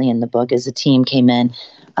definitely in the book is a team came in.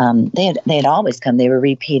 They had always come. They were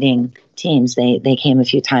repeating teams. They came a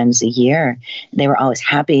few times a year. They were always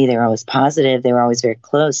happy. They were always positive. They were always very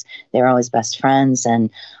close. They were always best friends. And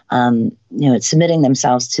submitting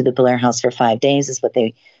themselves to the Bellaire House for 5 days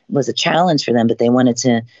was a challenge for them. But they wanted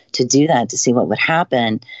to do that to see what would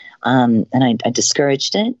happen. And I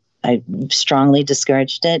discouraged it. I strongly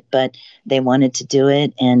discouraged it. But they wanted to do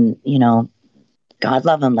it, and God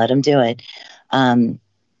love them, let them do it.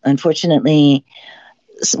 Unfortunately,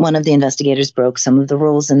 one of the investigators broke some of the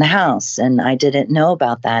rules in the house, and I didn't know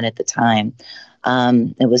about that at the time.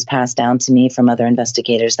 It was passed down to me from other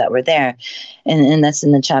investigators that were there, and that's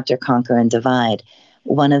in the chapter Conquer and Divide.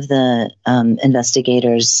 One of the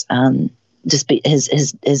investigators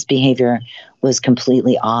his behavior was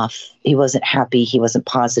completely off. He wasn't happy. He wasn't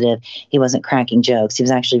positive. He wasn't cracking jokes. He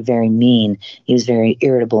was actually very mean. He was very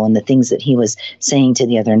irritable. And the things that he was saying to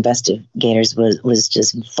the other investigators was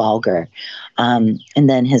just vulgar. And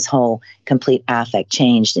then his whole complete affect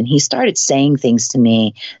changed. And he started saying things to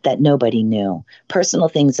me that nobody knew, personal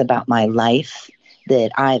things about my life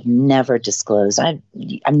that I've never disclosed. I've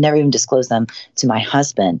never even disclosed them to my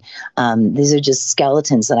husband. These are just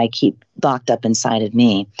skeletons that I keep locked up inside of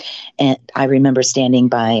me. And I remember standing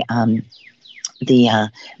by the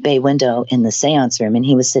bay window in the seance room, and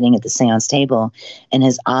he was sitting at the seance table, and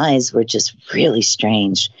his eyes were just really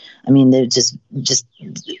strange. I mean, they're just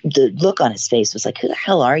the look on his face was like, who the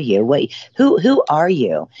hell are you? Wait, who are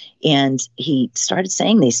you? And he started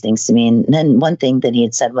saying these things to me. And then one thing that he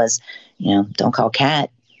had said was, don't call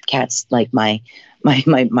Kat. Kat's like my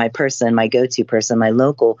person, my go-to person, my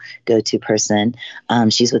local go-to person.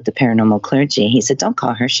 She's with the paranormal clergy. He said, don't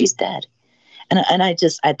call her. She's dead. And I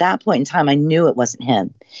just, at that point in time, I knew it wasn't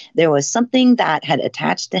him. There was something that had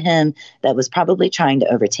attached to him that was probably trying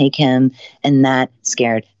to overtake him, and that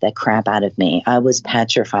scared the crap out of me. I was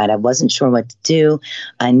petrified. I wasn't sure what to do.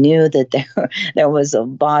 I knew that there was a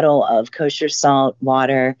bottle of kosher salt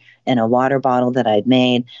water in a water bottle that I'd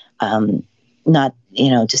made. I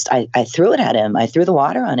threw it at him. I threw the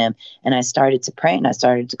water on him, and I started to pray, and I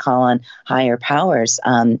started to call on higher powers.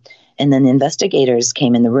 And then the investigators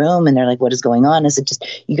came in the room, and they're like, what is going on? I said,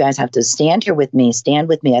 you guys have to stand here with me. Stand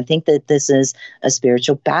with me. I think that this is a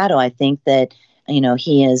spiritual battle. I think that,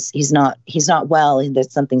 he's not well.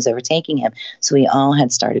 That something's overtaking him. So we all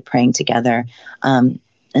had started praying together. And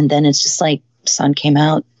then it's just like sun came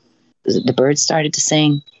out, the birds started to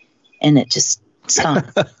sing, and it just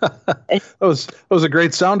stopped. That was a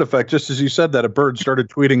great sound effect. Just as you said that, a bird started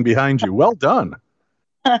tweeting behind you. Well done.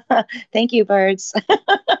 Thank you, birds.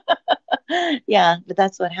 Yeah, but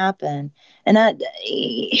that's what happened. And that,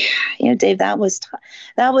 Dave, that was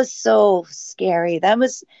so scary. That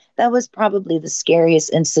was probably the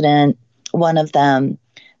scariest incident, one of them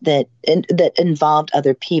that involved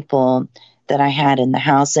other people that I had in the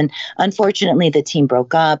house. And unfortunately, the team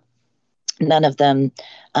broke up. None of them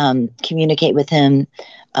communicate with him.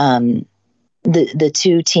 The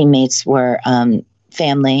two teammates were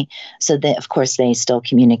family, so of course they still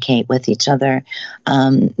communicate with each other.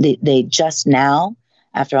 They just now,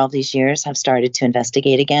 after all these years, have started to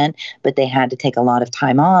investigate again, but they had to take a lot of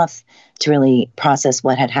time off to really process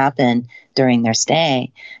what had happened during their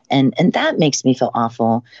stay, and that makes me feel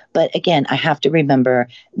awful. But again, I have to remember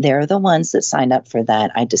they're the ones that signed up for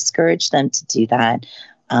that. I discouraged them to do that.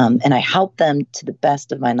 And I helped them to the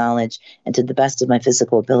best of my knowledge and to the best of my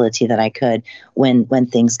physical ability that I could when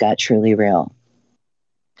things got truly real.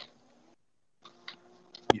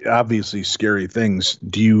 Obviously scary things.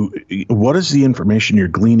 What is the information you're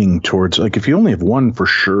gleaning towards? Like, if you only have one for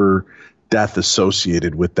sure death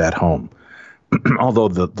associated with that home, although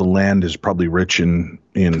the land is probably rich in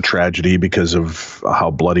tragedy because of how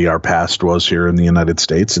bloody our past was here in the United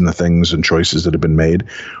States and the things and choices that have been made,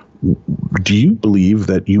 do you believe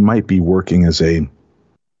that you might be working as a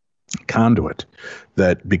conduit,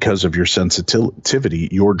 that because of your sensitivity,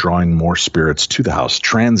 you're drawing more spirits to the house,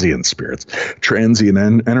 transient spirits, transient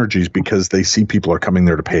energies, because they see people are coming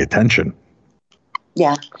there to pay attention?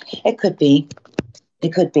 Yeah, it could be.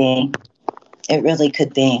 It could be. It really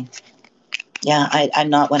could be. Yeah, I'm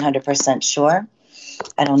not 100% sure.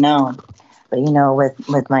 I don't know. But,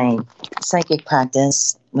 with my psychic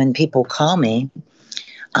practice, when people call me,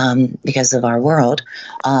 because of our world,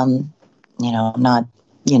 not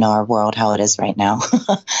our world, how it is right now.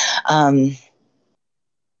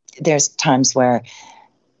 There's times where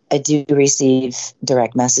I do receive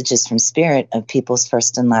direct messages from spirit of people's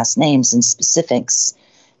first and last names and specifics.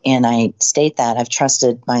 And I state that I've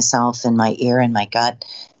trusted myself and my ear and my gut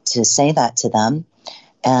to say that to them.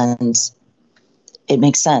 And it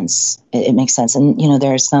makes sense. It makes sense. And,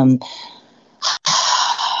 there's some,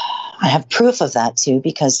 I have proof of that too,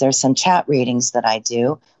 because there's some chat readings that I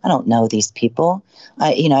do. I don't know these people.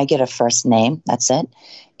 I get a first name. That's it.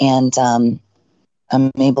 And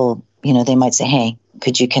I'm able, they might say, hey,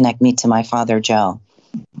 could you connect me to my father, Joe?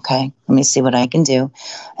 Okay, let me see what I can do.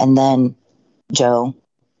 And then Joe,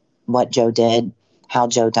 what Joe did, how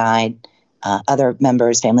Joe died, other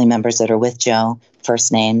family members that are with Joe,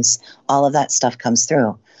 first names, all of that stuff comes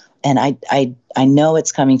through. And I know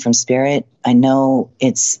it's coming from spirit. I know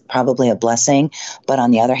it's probably a blessing. But on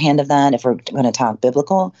the other hand of that, if we're going to talk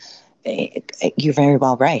biblical, you're very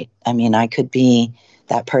well right. I mean, I could be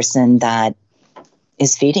that person that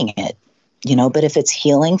is feeding it. But if it's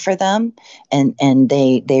healing for them and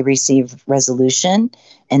they receive resolution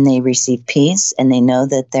and they receive peace and they know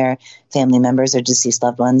that their family members or deceased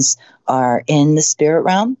loved ones are in the spirit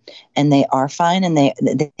realm and they are fine and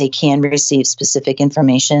they can receive specific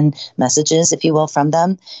information, messages, if you will, from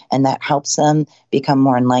them, and that helps them become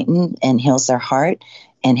more enlightened and heals their heart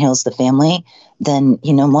and heals the family, then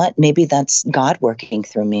you know what? Maybe that's God working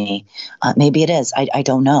through me. Maybe it is. I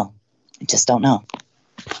don't know. I just don't know.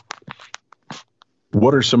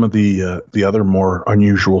 What are some of the other more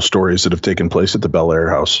unusual stories that have taken place at the Bellaire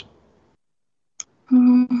House?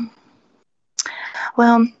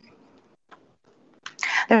 Well,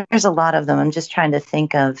 there's a lot of them. I'm just trying to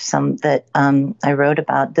think of some that I wrote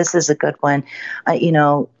about. This is a good one.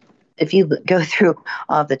 If you go through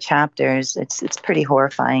all the chapters, it's pretty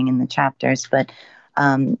horrifying in the chapters. But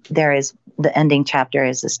there is the ending chapter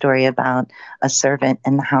is a story about a servant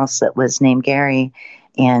in the house that was named Gary,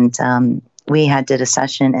 and we did a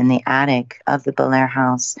session in the attic of the Bellaire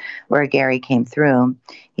House where Gary came through.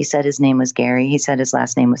 He said his name was Gary. He said his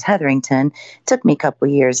last name was Hetherington. It took me a couple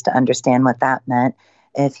of years to understand what that meant.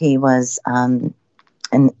 If he was an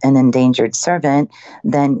endangered servant,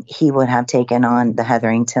 then he would have taken on the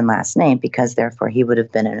Hetherington last name because therefore he would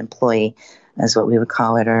have been an employee, as what we would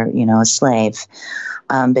call it, or, a slave.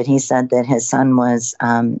 But he said that his son was,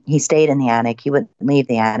 he stayed in the attic. He wouldn't leave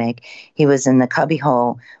the attic. He was in the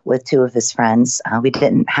cubbyhole with two of his friends. We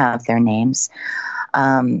didn't have their names.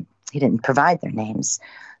 He didn't provide their names.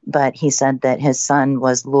 But he said that his son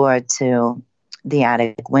was lured to the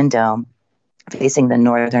attic window facing the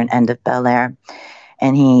northern end of Bellaire.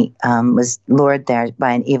 And he was lured there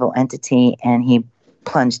by an evil entity, and he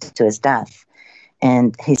plunged to his death.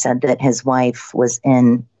 And he said that his wife was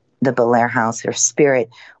in the Bellaire House. Her spirit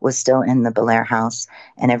was still in the Bellaire House,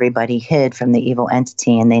 and everybody hid from the evil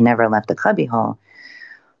entity, and they never left the cubbyhole.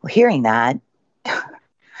 Well, hearing that,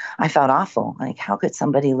 I felt awful. Like, how could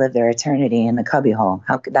somebody live their eternity in the cubbyhole?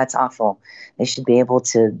 That's awful. They should be able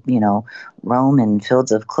to, roam in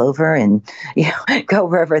fields of clover and, go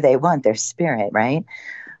wherever they want, their spirit, right?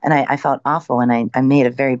 And I felt awful, and I made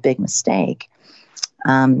a very big mistake.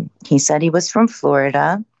 He said he was from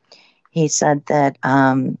Florida. He said that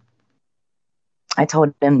I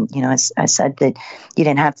told him, I said that you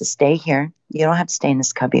didn't have to stay here. You don't have to stay in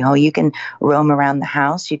this cubbyhole. You can roam around the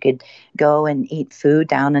house. You could go and eat food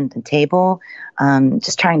down at the table.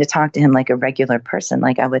 Just trying to talk to him like a regular person,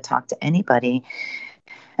 like I would talk to anybody.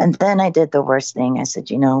 And then I did the worst thing. I said,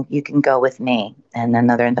 you can go with me. And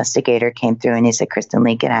another investigator came through and he said, Kristin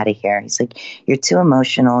Lee, get out of here. He's like, you're too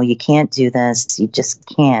emotional. You can't do this. You just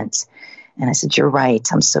can't. And I said, you're right.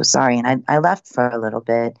 I'm so sorry. And I left for a little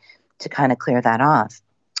bit to kind of clear that off.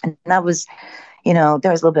 And that was, there was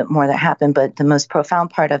a little bit more that happened, but the most profound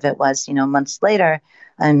part of it was, months later,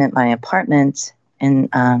 I'm at my apartment in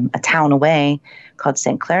a town away called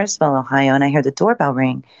St. Clairsville, Ohio, and I hear the doorbell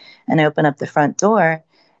ring. And I open up the front door,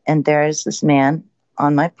 and there's this man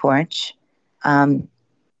on my porch. And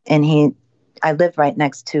I live right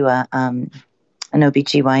next to an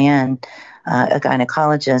OBGYN, a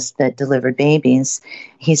gynecologist that delivered babies.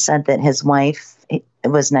 He said that his wife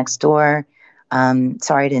was next door.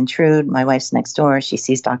 Sorry to intrude. My wife's next door. She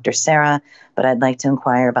sees Dr. Sarah, but I'd like to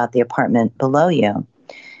inquire about the apartment below you.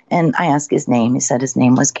 And I asked his name. He said his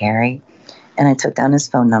name was Gary. And I took down his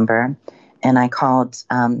phone number, and I called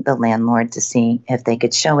the landlord to see if they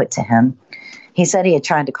could show it to him. He said he had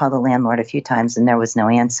tried to call the landlord a few times, and there was no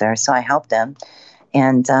answer. So I helped him,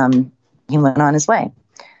 and he went on his way.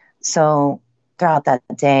 So throughout that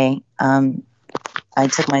day, I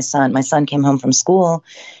took my son. My son came home from school,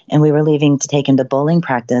 and we were leaving to take him to bowling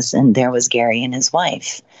practice, and there was Gary and his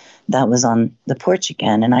wife. That was on the porch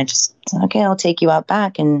again. And I just said, okay, I'll take you out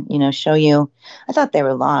back and, show you. I thought they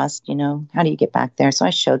were lost, how do you get back there? So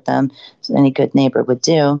I showed them, as any good neighbor would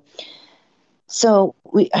do. So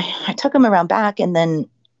I took him around back, and then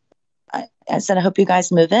I said, I hope you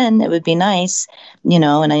guys move in. It would be nice,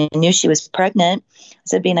 and I knew she was pregnant. I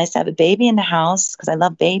said, it'd be nice to have a baby in the house because I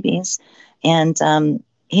love babies. And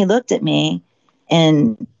he looked at me,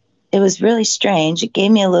 and it was really strange. It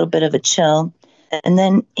gave me a little bit of a chill. And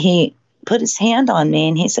then he put his hand on me,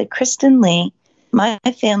 and he said, Kristin Lee, my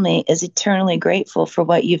family is eternally grateful for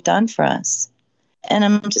what you've done for us. And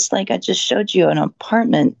I'm just like, I just showed you an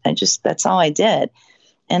apartment. That's all I did.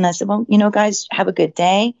 And I said, well, guys, have a good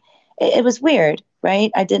day. It was weird,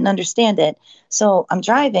 right? I didn't understand it. So I'm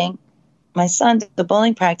driving my son to the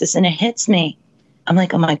bowling practice, and it hits me. I'm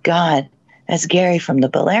like, oh my God, that's Gary from the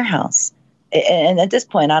Bellaire House. And at this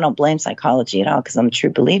point, I don't blame psychology at all because I'm a true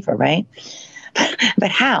believer, right?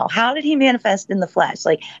 But how did he manifest in the flesh?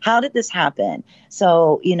 Like, how did this happen?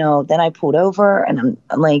 So, then I pulled over and I'm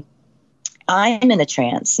like, I'm in a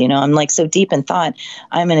trance, I'm like so deep in thought,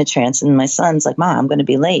 I'm in a trance. And my son's like, Mom, I'm going to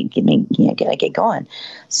be late. Gotta get going.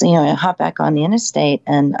 So, I hop back on the interstate.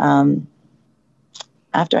 And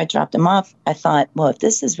after I dropped him off, I thought, well, if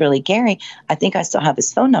this is really Gary, I think I still have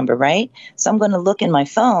his phone number, right? So I'm going to look in my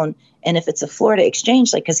phone. And if it's a Florida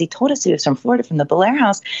exchange, like, because he told us he was from Florida, from the Bellaire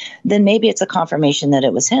House, then maybe it's a confirmation that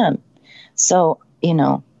it was him. So,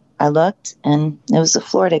 I looked and it was a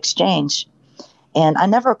Florida exchange. And I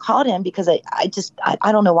never called him because I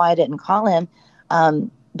don't know why I didn't call him.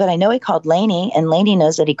 But I know he called Lainey, and Lainey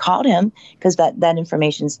knows that he called him because that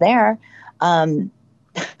information's there.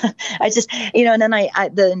 I just, and then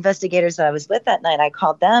the investigators that I was with that night, I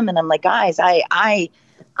called them and I'm like, guys,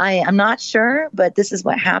 I'm not sure, but this is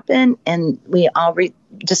what happened. And we all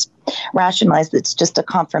just rationalized it's just a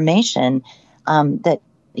confirmation that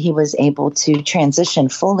he was able to transition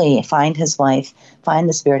fully, find his wife, find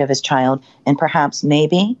the spirit of his child, and perhaps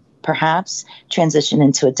transition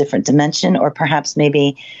into a different dimension, or perhaps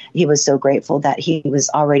maybe he was so grateful that he was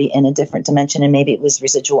already in a different dimension, and maybe it was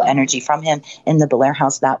residual energy from him in the Bellaire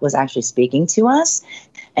House that was actually speaking to us,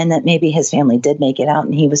 and that maybe his family did make it out,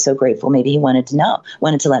 and he was so grateful. Maybe he wanted to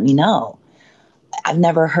let me know. I've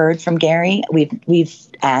never heard from Gary. We've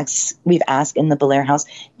asked in the Bellaire House,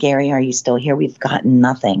 Gary, are you still here? We've gotten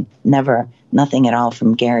nothing at all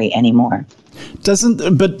from Gary anymore.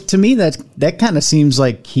 But to me, that kind of seems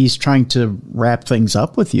like he's trying to wrap things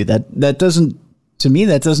up with you. That doesn't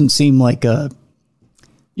seem like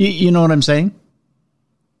you know what I'm saying?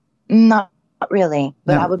 Not really,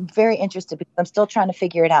 but No. I would be very interested because I'm still trying to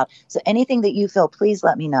figure it out. So anything that you feel, please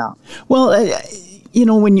let me know. Well,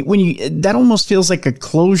 when you that almost feels like a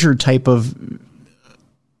closure type of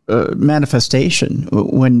manifestation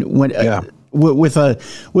with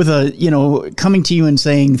a coming to you and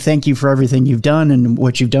saying thank you for everything you've done and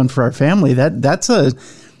what you've done for our family. That's a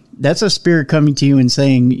spirit coming to you and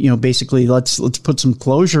saying, basically let's put some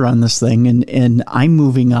closure on this thing and I'm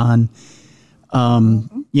moving on.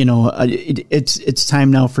 It's time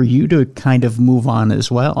now for you to kind of move on as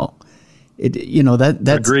well. That's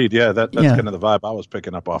agreed. Yeah, that's kind of the vibe I was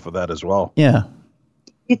picking up off of that as well. Yeah.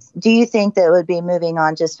 Do you think that it would be moving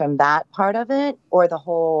on just from that part of it, or the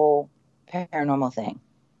whole paranormal thing?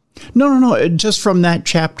 No. Just from that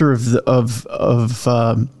chapter of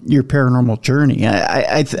your paranormal journey.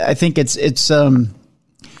 I think it's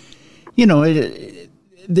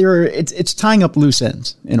tying up loose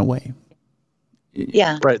ends in a way.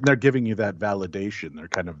 Yeah. Right. And they're giving you that validation. They're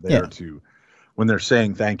kind of there to, when they're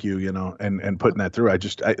saying thank you, and putting that through. I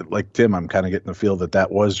like Tim, I'm kind of getting the feel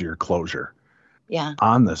that was your closure. Yeah.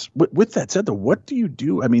 On this. With that said, though, what do you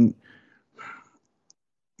do? I mean,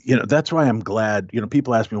 that's why I'm glad,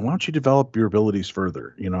 people ask me, why don't you develop your abilities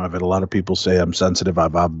further? I've had a lot of people say I'm sensitive.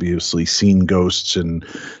 I've obviously seen ghosts and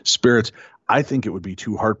spirits. I think it would be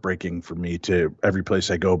too heartbreaking for me to, every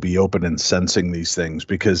place I go, be open and sensing these things,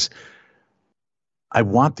 because I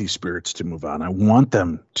want these spirits to move on. I want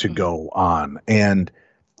them to go on. And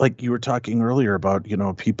like you were talking earlier about,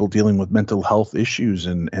 people dealing with mental health issues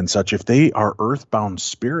and such, if they are earthbound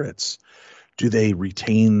spirits, do they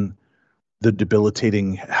retain the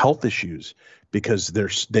debilitating health issues because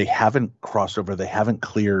they haven't crossed over, they haven't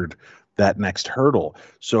cleared that next hurdle?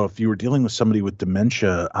 So if you were dealing with somebody with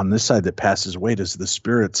dementia on this side that passes away, does the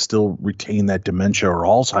spirit still retain that dementia or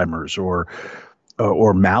Alzheimer's or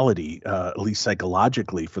malady, at least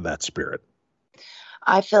psychologically, for that spirit?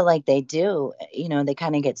 I feel like they do. They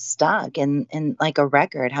kind of get stuck in like a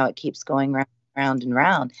record, how it keeps going round and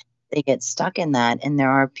round. They get stuck in that. And there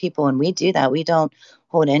are people, and we do that. We don't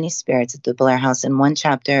hold any spirits at the Bellaire House. In one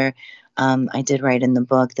chapter, I did write in the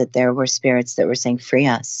book that there were spirits that were saying, free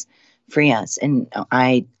us. And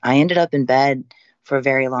I ended up in bed for a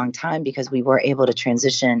very long time because we were able to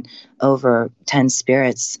transition over 10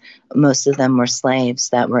 spirits. Most of them were slaves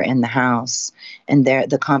that were in the house. And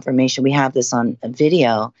the confirmation, we have this on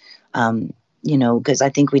video, because I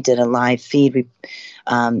think we did a live feed,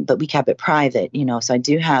 but we kept it private, so I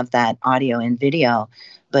do have that audio and video,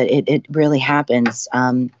 but it really happens.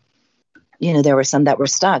 There were some that were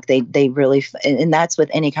stuck. They really, and that's with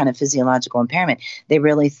any kind of physiological impairment. They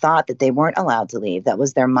really thought that they weren't allowed to leave. That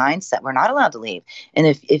was their mindset. We're not allowed to leave. And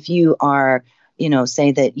if you are,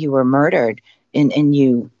 say that you were murdered and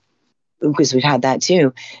you, because we've had that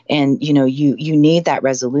too, and you need that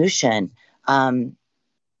resolution.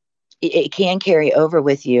 It can carry over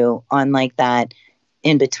with you on like that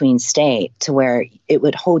in between state to where it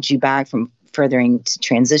would hold you back from furthering to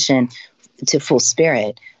transition to full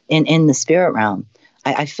spirit in the spirit realm.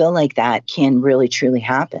 I feel like that can really truly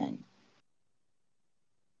happen.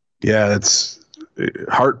 Yeah, it's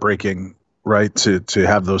heartbreaking, right? To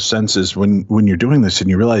have those senses when you're doing this and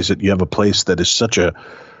you realize that you have a place that is such a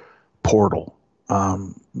portal,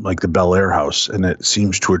 like the Bellaire House, and it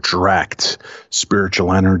seems to attract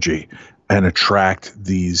spiritual energy and attract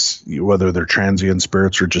these, whether they're transient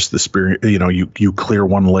spirits or just the spirit. You know, you clear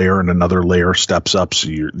one layer and another layer steps up, so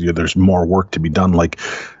there's more work to be done. Like,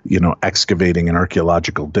 you know, excavating an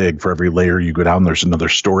archaeological dig. For every layer you go down, there's another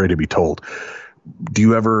story to be told. Do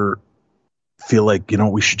you ever feel like, you know,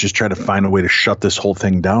 we should just try to find a way to shut this whole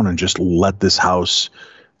thing down and just let this house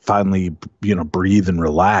finally, you know, breathe and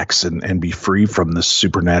relax and be free from this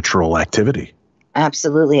supernatural activity?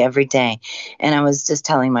 Absolutely, every day. And I was just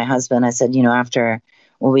telling my husband, I said, you know,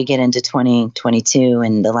 when we get into 2022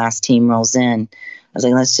 and the last team rolls in, I was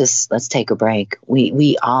like, let's take a break.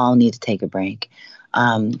 We all need to take a break.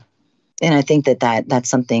 And I think that's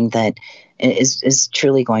something that is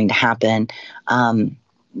truly going to happen.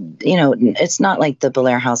 You know, it's not like the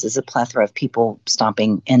Bellaire House is a plethora of people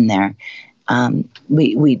stopping in there.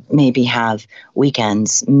 We maybe have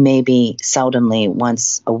weekends, maybe seldomly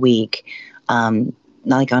once a week. Not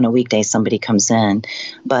like on a weekday somebody comes in,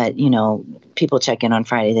 but, you know, people check in on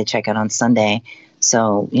Friday, they check out on Sunday.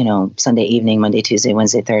 So, you know, Sunday evening, Monday, Tuesday,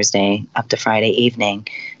 Wednesday, Thursday, up to Friday evening,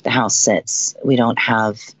 the house sits. We don't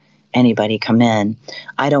have anybody come in.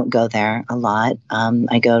 I don't go there a lot.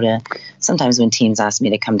 I go to, sometimes when teams ask me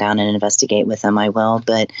to come down and investigate with them, I will,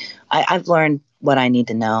 but I've learned what I need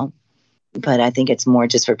to know. But I think it's more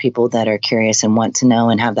just for people that are curious and want to know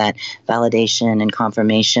and have that validation and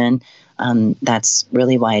confirmation. That's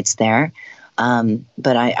really why it's there.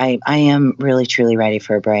 But I am really, truly ready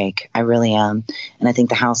for a break. I really am. And I think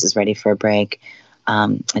the house is ready for a break.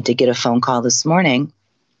 I did get a phone call this morning.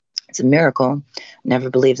 It's a miracle. Never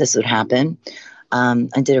believed this would happen.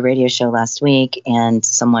 I did a radio show last week and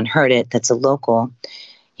someone heard it that's a local.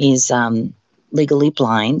 He's legally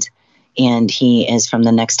blind and he is from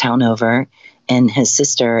the next town over. And his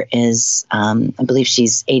sister is, I believe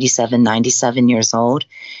she's 87, 97 years old.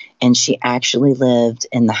 And she actually lived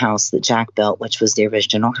in the house that Jack built, which was the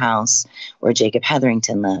original house where Jacob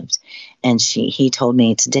Hetherington lived. And he told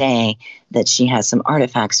me today that she has some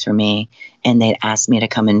artifacts for me and they'd asked me to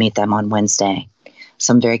come and meet them on Wednesday.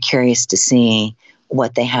 So I'm very curious to see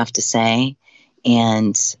what they have to say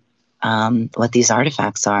and what these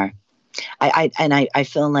artifacts are. I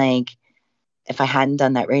feel like if I hadn't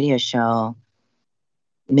done that radio show,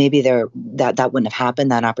 maybe that wouldn't have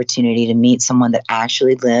happened, that opportunity to meet someone that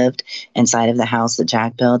actually lived inside of the house that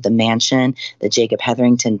Jack built, the mansion that Jacob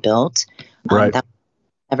Hetherington built. Right. That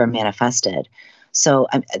never manifested. So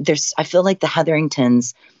I feel like the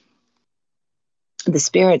Hetheringtons, the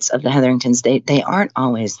spirits of the Hetheringtons, they aren't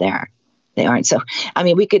always there. They aren't. So, I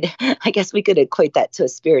mean, I guess we could equate that to a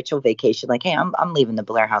spiritual vacation. Like, hey, I'm leaving the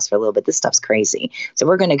Bellaire House for a little bit. This stuff's crazy. So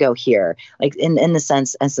we're going to go here. Like in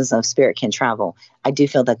the essence of spirit can travel. I do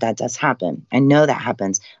feel that does happen. I know that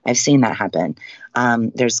happens. I've seen that happen.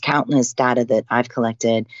 There's countless data that I've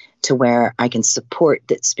collected to where I can support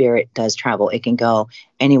that spirit does travel. It can go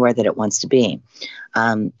anywhere that it wants to be.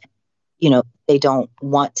 You know, they don't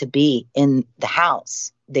want to be in the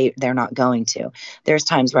house. They're not going to. There's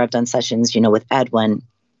times where I've done sessions, you know, with Edwin.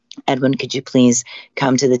 Edwin, could you please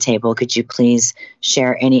come to the table? Could you please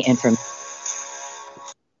share any information?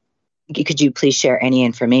 Could you please share any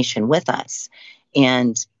information with us?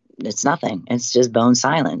 And it's nothing. It's just bone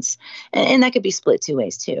silence. And that could be split two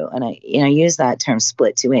ways too. And I use that term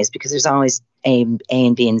split two ways because there's always A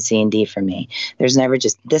and B and C and D for me. There's never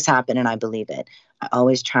just this happened and I believe it. I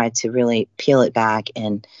always try to really peel it back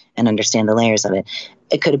and understand the layers of it.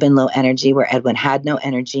 It could have been low energy where Edwin had no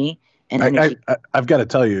energy. And I've got to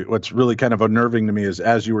tell you, what's really kind of unnerving to me is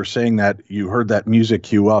as you were saying that, you heard that music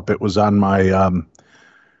cue up. It was on my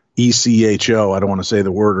ECHO. I don't want to say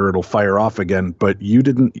the word or it'll fire off again, but you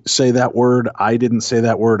didn't say that word. I didn't say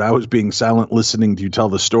that word. I was being silent listening to you tell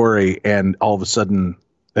the story. And all of a sudden,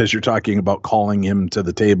 as you're talking about calling him to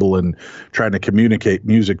the table and trying to communicate,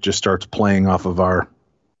 music just starts playing off of our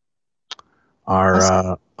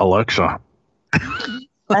Alexa.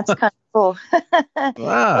 That's kind of cool.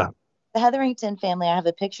 Ah. The Hetherington family, I have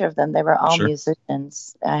a picture of them. They were all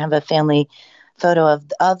musicians. I have a family photo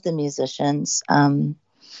of the musicians.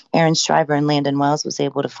 Aaron Schreiber and Landon Wells was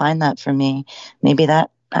able to find that for me. Maybe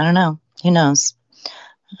that, I don't know. Who knows?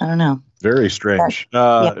 I don't know. Very strange.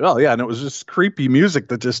 Yeah. Well, yeah, and it was just creepy music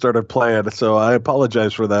that just started playing. So I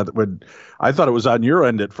apologize for that. When I thought it was on your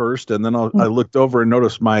end at first, and then I looked over and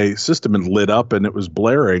noticed my system had lit up and it was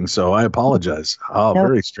blaring. So I apologize. Oh, Nope.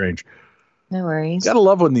 Very strange. No worries. Gotta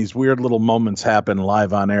love when these weird little moments happen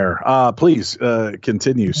live on air. Please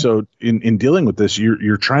continue. So in dealing with this,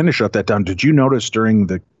 you're trying to shut that down. Did you notice during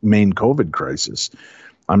the main COVID crisis,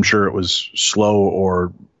 I'm sure it was slow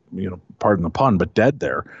or, pardon the pun, but dead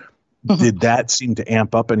there. Did that seem to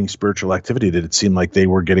amp up any spiritual activity? Did it seem like they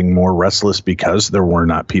were getting more restless because there were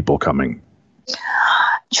not people coming?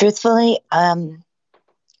 Truthfully, I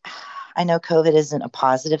know COVID isn't a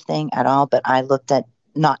positive thing at all, but I looked at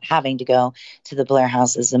not having to go to the Bellaire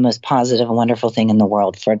House as the most positive and wonderful thing in the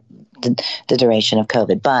world for the duration of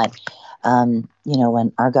COVID. But,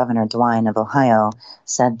 when our governor, DeWine of Ohio,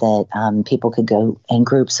 said that people could go in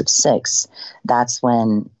groups of 6, that's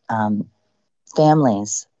when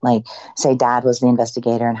families, like say dad was the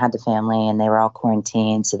investigator and had the family and they were all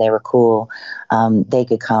quarantined, so they were cool. They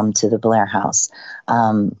could come to the Bellaire House,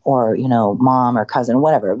 or, mom or cousin,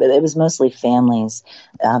 whatever. But it was mostly families,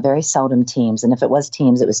 very seldom teams. And if it was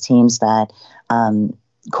teams that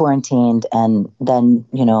quarantined and then,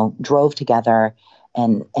 drove together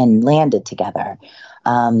and landed together.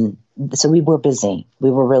 So we were busy.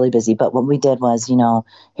 We were really busy. But what we did was,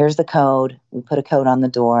 here's the code. We put a code on the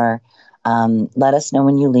door. Let us know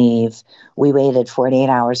when you leave. We waited 48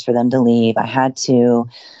 hours for them to leave. I had to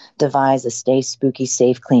devise a stay spooky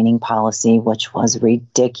safe cleaning policy, which was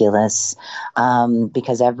ridiculous,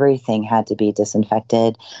 because everything had to be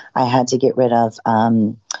disinfected. I had to get rid of,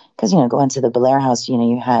 because, going to the Bellaire House,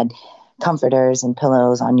 you had comforters and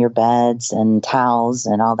pillows on your beds and towels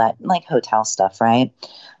and all that, like hotel stuff, right?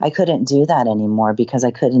 I couldn't do that anymore because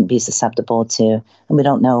I couldn't be susceptible to, and we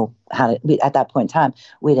don't know how to, at that point in time,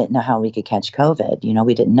 we didn't know how we could catch COVID.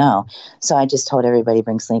 We didn't know. So I just told everybody,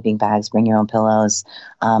 bring sleeping bags, bring your own pillows,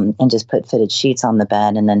 and just put fitted sheets on the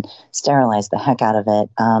bed and then sterilize the heck out of it,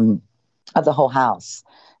 of the whole house.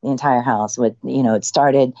 The entire house. It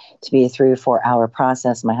started to be a 3 or 4 hour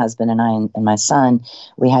process. My husband and I and my son,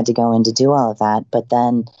 we had to go in to do all of that. But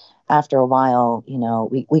then after a while,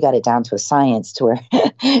 we got it down to a science to where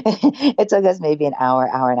it took us maybe an hour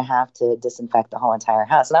and a half to disinfect the whole entire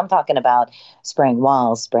house. And I'm talking about spraying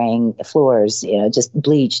walls, spraying floors, just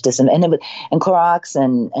bleach, and Clorox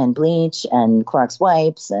and bleach and Clorox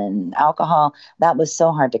wipes and alcohol. That was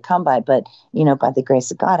so hard to come by. But, by the grace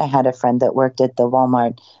of God, I had a friend that worked at the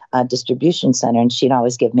Walmart distribution center, and she'd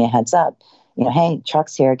always give me a heads up. Hey,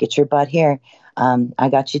 truck's here, get your butt here. I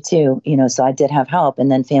got you too, so I did have help. And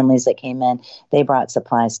then families that came in, they brought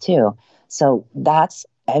supplies too. So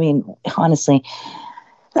honestly,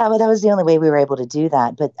 that was the only way we were able to do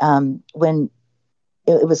that. But when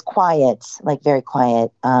it was quiet, like very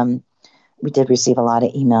quiet, we did receive a lot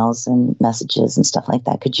of emails and messages and stuff like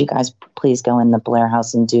that. Could you guys please go in the Bellaire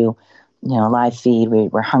House and do, a live feed?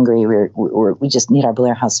 We're hungry. We just need our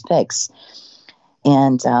Bellaire House fix.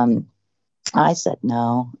 And I said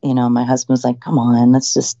no. My husband was like, come on,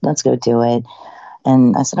 let's go do it.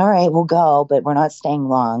 And I said, all right, we'll go, but we're not staying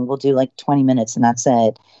long. We'll do like 20 minutes and that's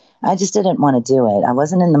it. I just didn't want to do it. I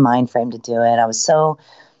wasn't in the mind frame to do it. I was so,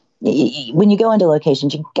 when you go into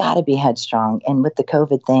locations, you got to be headstrong. And with the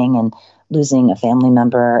COVID thing and losing a family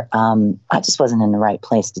member, I just wasn't in the right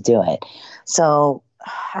place to do it. So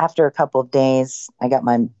after a couple of days, I got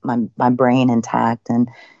my brain intact and,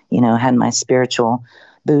 had my spiritual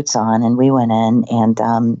boots on, and we went in, and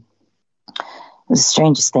it was the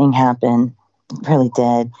strangest thing happened. It really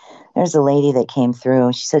did. There's a lady that came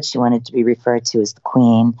through. She said she wanted to be referred to as the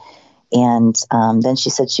queen, and then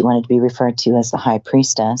she said she wanted to be referred to as the high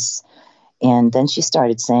priestess, and then she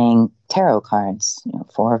started saying tarot cards,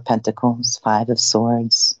 4 of Pentacles, 5 of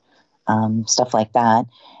Swords, stuff like that.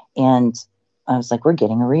 And I was like, we're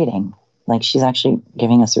getting a reading. Like, she's actually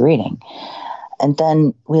giving us a reading. And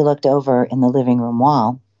then we looked over in the living room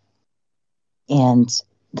wall, and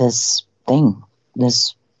this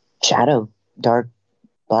shadow, dark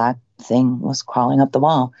black thing was crawling up the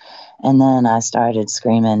wall. And then I started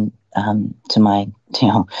screaming to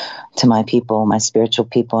my people, my spiritual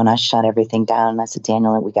people, and I shut everything down. And I said,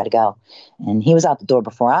 Daniel, we got to go. And he was out the door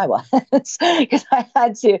before I was, because I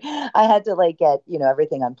had to like get,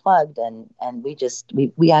 everything unplugged. And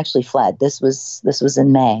we actually fled. This was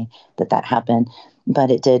in May that happened, but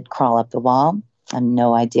it did crawl up the wall. I had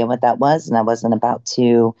no idea what that was. And I wasn't about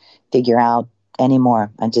to figure out anymore.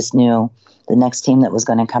 I just knew the next team that was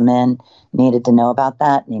going to come in needed to know about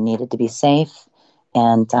that, and they needed to be safe.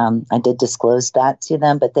 And I did disclose that to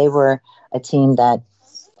them, but they were a team that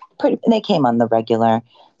they came on the regular.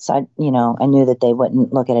 So I knew that they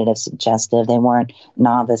wouldn't look at it as suggestive. They weren't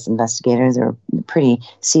novice investigators; they were pretty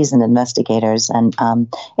seasoned investigators. And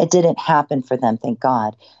it didn't happen for them, thank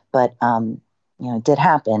God. But it did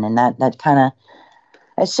happen, and that kind of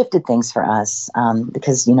it shifted things for us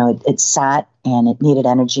because, it sat and it needed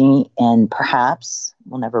energy, and perhaps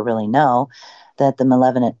we'll never really know that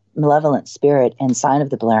the malevolent spirit inside of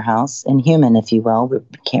the Bellaire House, and human, if you will, we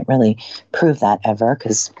can't really prove that ever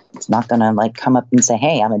because it's not going to like come up and say,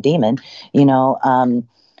 hey, I'm a demon,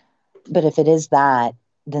 but if it is that,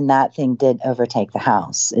 then that thing did overtake the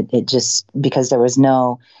house. It just, because there was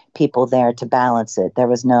no people there to balance it. There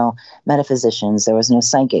was no metaphysicians. There was no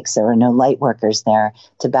psychics. There were no light workers there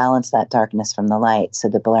to balance that darkness from the light, so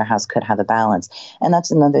the Bellaire House could have a balance. And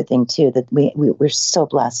that's another thing too, that we're so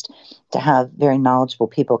blessed to have very knowledgeable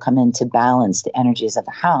people come in to balance the energies of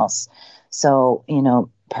the house. So,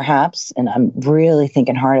 perhaps, and I'm really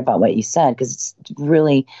thinking hard about what you said, because it's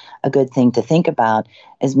really a good thing to think about,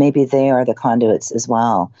 is maybe they are the conduits as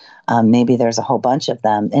well. Maybe there's a whole bunch of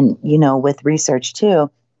them. And, with research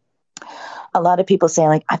too, a lot of people say,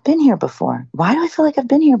 like, I've been here before. Why do I feel like I've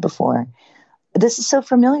been here before? This is so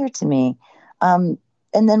familiar to me. And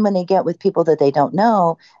then when they get with people that they don't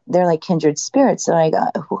know, they're like kindred spirits. So I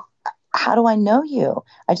go, how do I know you?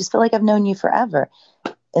 I just feel like I've known you forever.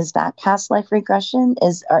 Is that past life regression?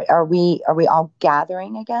 Are we all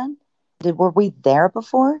gathering again? Were we there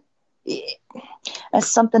before? That's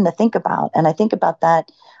something to think about. And I think about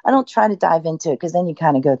that. I don't try to dive into it, because then you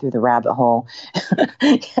kind of go through the rabbit hole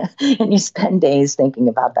and you spend days thinking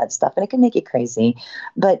about that stuff, and it can make you crazy.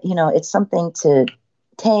 But it's something to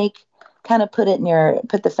take, kind of put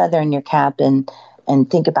the feather in your cap and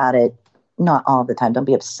think about it. Not all the time. Don't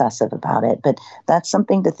be obsessive about it, but that's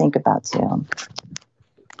something to think about too.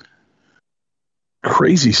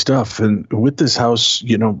 Crazy stuff. And with this house,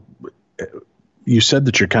 you said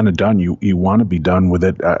that you're kind of done. You want to be done with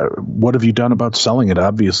it. What have you done about selling it?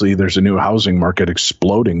 Obviously, there's a new housing market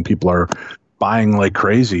exploding. People are buying like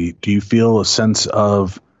crazy. Do you feel a sense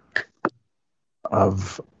of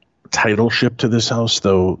titleship to this house,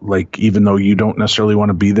 though? Like, even though you don't necessarily want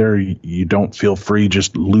to be there, you don't feel free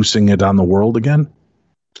just loosing it on the world again?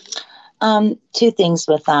 Two things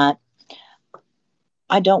with that.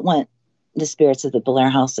 I don't want the spirits of the Bellaire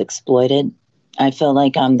House exploited. I feel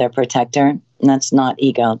like I'm their protector, and that's not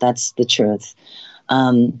ego. That's the truth.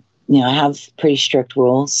 I have pretty strict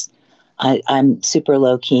rules. I'm super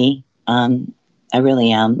low key. I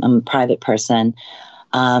really am. I'm a private person.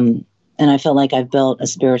 And I feel like I've built a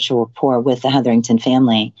spiritual rapport with the Hetherington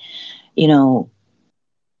family.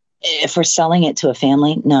 If we're selling it to a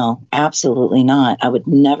family, no, absolutely not. I would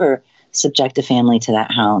never subject a family to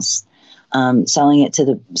that house. Selling it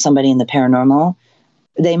to somebody in the paranormal,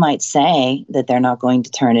 they might say that they're not going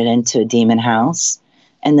to turn it into a demon house.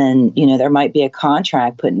 And then, there might be a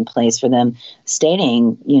contract put in place for them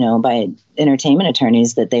stating, by entertainment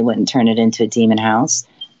attorneys, that they wouldn't turn it into a demon house,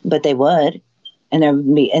 but they would. And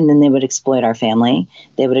then they would exploit our family.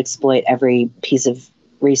 They would exploit every piece of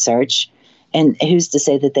research. And who's to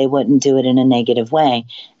say that they wouldn't do it in a negative way?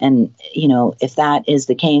 And, if that is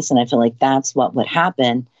the case, and I feel like that's what would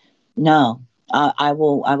happen, no, I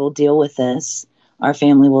will deal with this. Our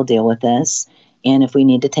family will deal with this. And if we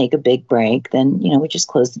need to take a big break, then, we just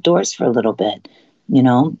close the doors for a little bit,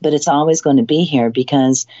 but it's always going to be here,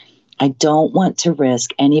 because I don't want to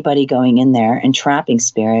risk anybody going in there and trapping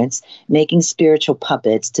spirits, making spiritual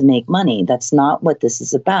puppets to make money. That's not what this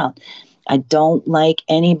is about. I don't like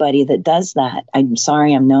anybody that does that. I'm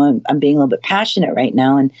sorry. I'm being a little bit passionate right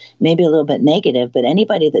now and maybe a little bit negative, but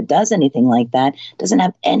anybody that does anything like that doesn't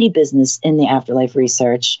have any business in the afterlife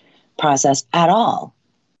research process at all.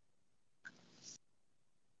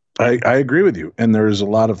 I agree with you. And there is a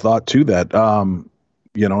lot of thought to that.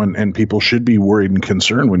 And people should be worried and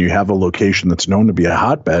concerned when you have a location that's known to be a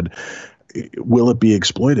hotbed. Will it be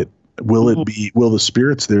exploited? Will the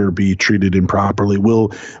spirits there be treated improperly?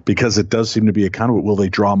 Because it does seem to be a conduit, will they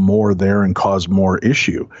draw more there and cause more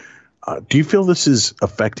issue? Do you feel this is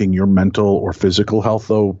affecting your mental or physical health,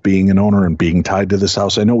 though, being an owner and being tied to this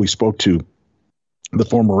house? I know we spoke to the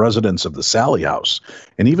former residents of the Sally House,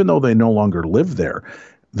 and even though they no longer live there,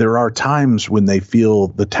 there are times when they feel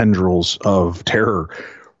the tendrils of terror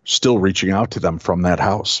still reaching out to them from that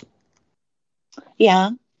house.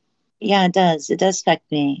 Yeah. Yeah, it does. It does affect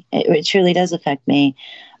me. It truly does affect me.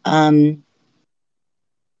 It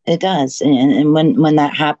does. And when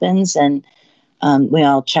that happens, and we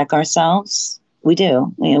all check ourselves, we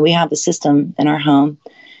do. We have a system in our home.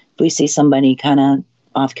 If we see somebody kind of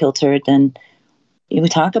off kilter, then we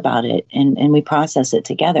talk about it and we process it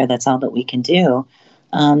together. That's all that we can do.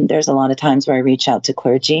 There's a lot of times where I reach out to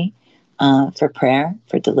clergy for prayer,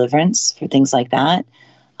 for deliverance, for things like that.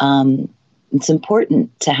 It's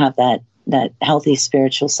important to have that healthy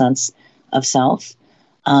spiritual sense of self,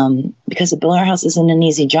 because the Bellaire House isn't an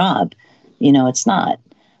easy job. It's not.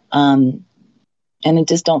 And I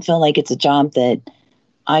just don't feel like it's a job that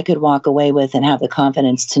I could walk away with and have the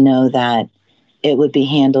confidence to know that it would be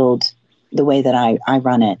handled the way that I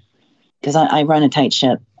run it. Because I run a tight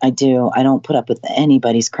ship. I do. I don't put up with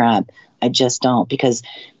anybody's crap. I just don't, because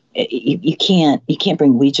you can't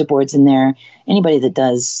bring Ouija boards in there. Anybody that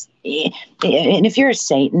does, and if you're a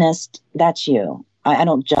Satanist, that's you. I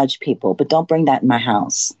don't judge people, but don't bring that in my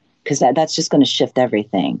house, because that's just going to shift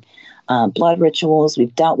everything. Blood rituals,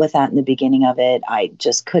 we've dealt with that in the beginning of it. I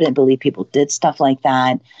just couldn't believe people did stuff like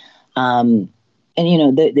that. And,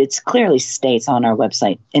 it's clearly states on our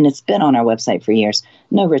website, and it's been on our website for years,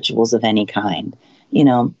 no rituals of any kind,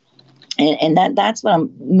 and that's what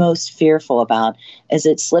I'm most fearful about, is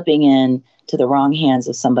it slipping in to the wrong hands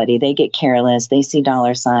of somebody. They get careless, they see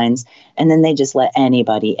dollar signs, and then they just let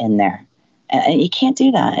anybody in there. And you can't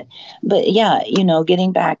do that. But yeah,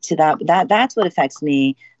 getting back to that's what affects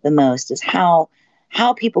me the most, is how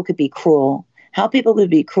people could be cruel. How people could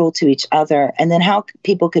be cruel to each other, and then how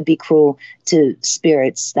people could be cruel to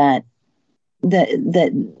spirits that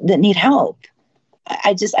need help.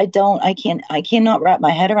 I cannot wrap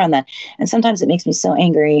my head around that. And sometimes it makes me so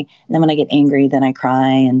angry. And then when I get angry, then I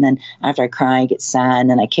cry. And then after I cry, I get sad. And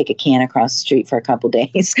then I kick a can across the street for a couple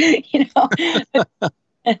days,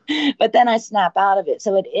 But then I snap out of it.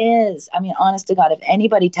 So it is, honest to God, if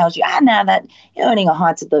anybody tells you, that owning a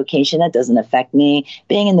haunted location, that doesn't affect me.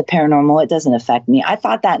 Being in the paranormal, it doesn't affect me. I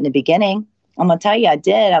thought that in the beginning. I'm going to tell you, I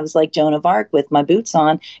did. I was like Joan of Arc with my boots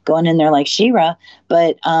on, going in there like She-Ra.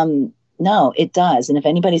 But no, it does. And if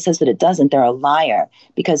anybody says that it doesn't, they're a liar,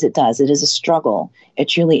 because it does. It is a struggle. It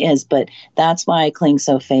truly is. But that's why I cling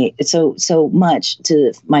so much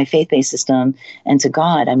to my faith-based system and to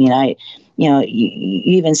God. You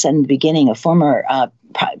even said in the beginning, a former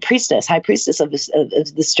high priestess of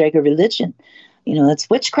the Strega religion. That's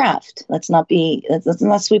witchcraft. Let's not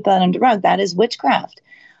sweep that under the rug. That is witchcraft.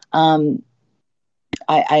 I'm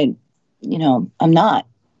not.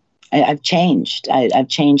 I've changed. I've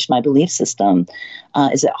changed my belief system.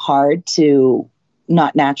 Is it hard to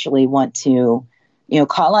not naturally want to,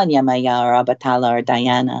 call on Yamaya or Abatala or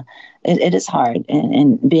Diana? It is hard.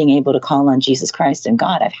 And being able to call on Jesus Christ and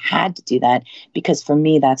God, I've had to do that, because for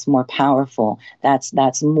me, that's more powerful.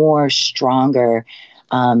 That's more stronger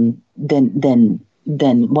than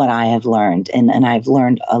what I have learned. And I've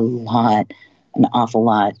learned a lot, an awful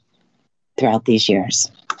lot throughout these years.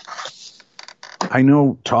 I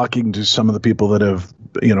know, talking to some of the people that have,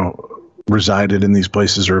 resided in these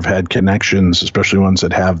places or have had connections, especially ones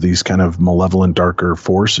that have these kind of malevolent, darker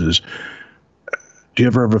forces. Do you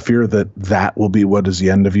ever have a fear that will be what is the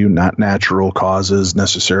end of you? Not natural causes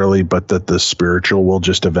necessarily, but that the spiritual will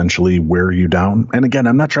just eventually wear you down? And again,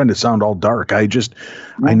 I'm not trying to sound all dark. I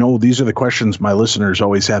know these are the questions my listeners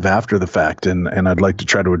always have after the fact, and I'd like to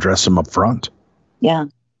try to address them up front. Yeah.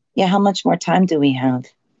 Yeah. How much more time do we have?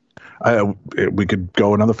 We could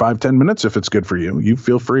go another 5-10 minutes if it's good for you. You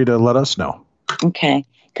feel free to let us know. Okay.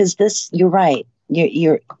 Because you're right.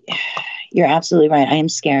 You're absolutely right. I am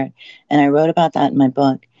scared. And I wrote about that in my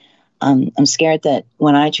book. I'm scared that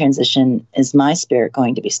when I transition, is my spirit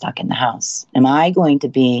going to be stuck in the house? Am I going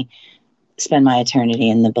to spend my eternity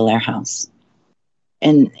in the Bellaire House?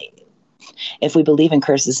 And if we believe in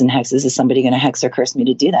curses and hexes, is somebody going to hex or curse me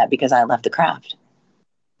to do that because I left the craft?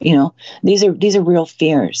 These are real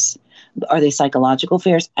fears. Are they psychological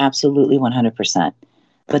fears? Absolutely, 100%.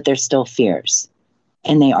 But they're still fears,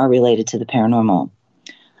 and they are related to the paranormal.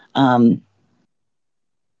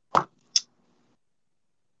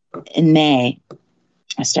 In May,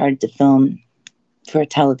 I started to film for a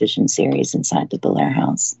television series inside the Bellaire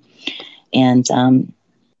House. And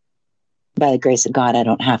by the grace of God, I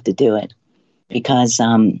don't have to do it, because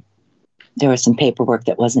there was some paperwork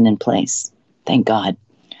that wasn't in place. Thank God.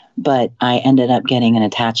 But I ended up getting an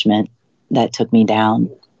attachment that took me down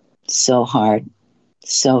so hard,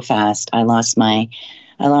 so fast. I lost my,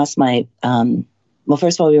 well,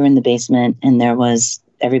 first of all, we were in the basement, and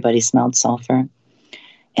everybody smelled sulfur,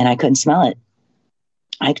 and I couldn't smell it.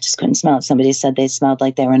 I just couldn't smell it. Somebody said they smelled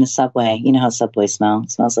like they were in a subway. You know how subways smell?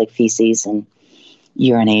 It smells like feces and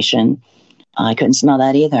urination. I couldn't smell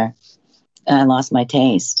that either. And I lost my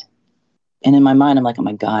taste. And in my mind, I'm like, oh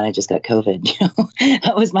my God, I just got COVID.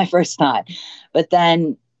 That was my first thought. But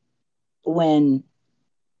then when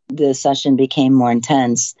the session became more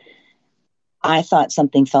intense, I thought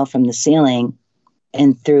something fell from the ceiling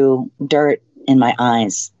and threw dirt in my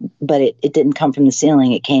eyes. But it didn't come from the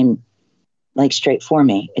ceiling. It came like straight for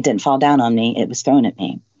me. It didn't fall down on me. It was thrown at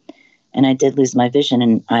me. And I did lose my vision.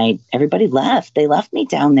 And everybody left. They left me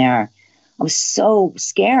down there. I was so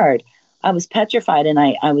scared. I was petrified, and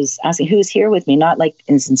I was asking, who's here with me? Not like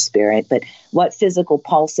in spirit, but what physical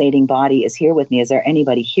pulsating body is here with me? Is there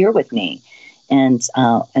anybody here with me? And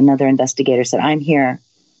another investigator said, I'm here.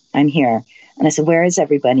 I'm here. And I said, where is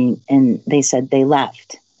everybody? And they said they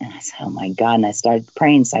left. And I said, oh my God. And I started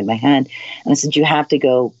praying inside my head. And I said, you have to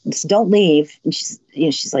go. Just don't leave. And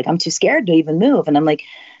she's like, I'm too scared to even move. And I'm like,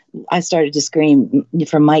 I started to scream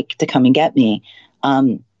for Mike to come and get me.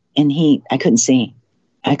 And I couldn't see.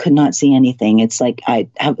 I could not see anything. It's like I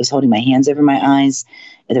was holding my hands over my eyes.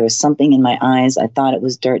 There was something in my eyes. I thought it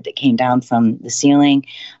was dirt that came down from the ceiling.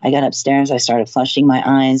 I got upstairs. I started flushing my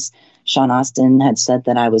eyes. Sean Austin had said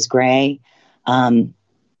that I was gray.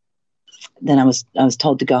 Then I was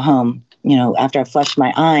told to go home. You know, after I flushed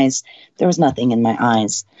my eyes, there was nothing in my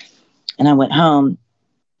eyes. And I went home.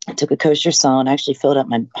 I took a kosher salt, actually filled up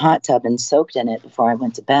my hot tub and soaked in it before I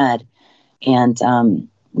went to bed. And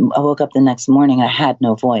I woke up the next morning and I had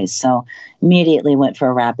no voice. So immediately went for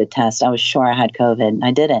a rapid test. I was sure I had COVID.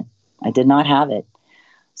 I didn't. I did not have it.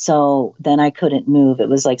 So then I couldn't move. It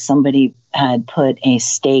was like somebody had put a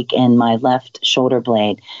stake in my left shoulder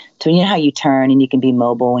blade. So you know how you turn and you can be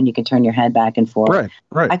mobile and you can turn your head back and forth?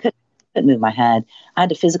 Right. I couldn't move my head. I had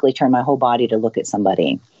to physically turn my whole body to look at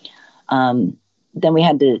somebody. Then we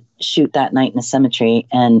had to shoot that night in a cemetery,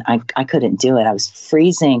 and I couldn't do it. I was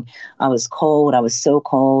freezing. I was cold. I was so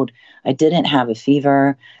cold. I didn't have a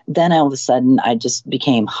fever. Then all of a sudden, I just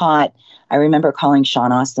became hot. I remember calling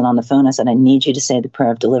Sean Austin on the phone. I said, I need you to say the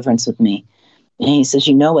prayer of deliverance with me. And he says,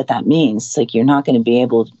 you know what that means. It's like, you're not going to be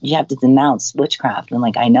able, you have to denounce witchcraft. And I'm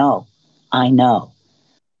like, I know. And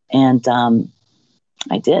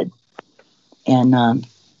I did. And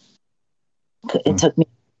it took me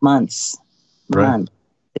months to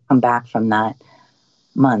come back from that.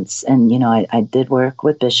 Months. And, you know, I did work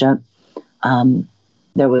with Bishop.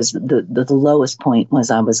 There was the lowest point was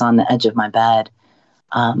I was on the edge of my bed.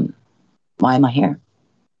 Why am I here?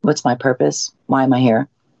 What's my purpose? Why am I here?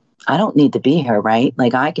 I don't need to be here, right?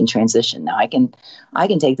 Like, I can transition now. I can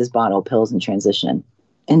take this bottle of pills and transition.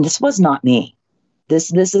 And this was not me.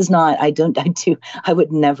 This is not, I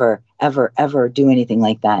would never, ever, ever do anything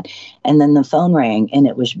like that. And then the phone rang, and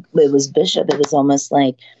it was Bishop. It was almost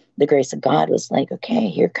like the grace of God was like, okay,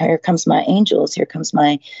 here comes my angels. Here comes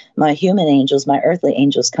my human angels, my earthly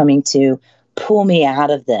angels coming to pull me out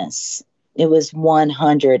of this. It was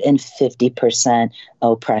 150%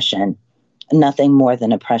 oppression, nothing more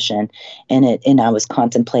than oppression. And I was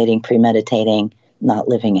contemplating, premeditating, not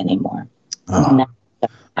living anymore. Oh.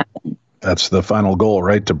 That's the final goal,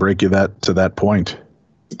 right? To break you to that point.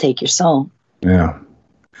 To take your soul. Yeah.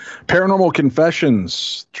 Paranormal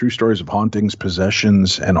Confessions, True Stories of Hauntings,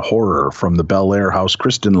 Possessions, and Horror from the Bellaire House.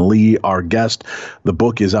 Kristin Lee, our guest. The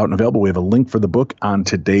book is out and available. We have a link for the book on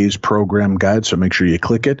today's program guide, so make sure you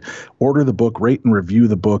click it. Order the book, rate and review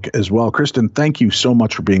the book as well. Kristin, thank you so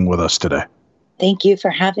much for being with us today. Thank you for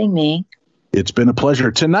having me. It's been a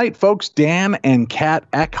pleasure. Tonight, folks, Dan and Kat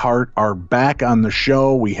Eckhart are back on the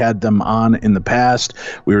show. We had them on in the past.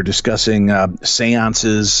 We were discussing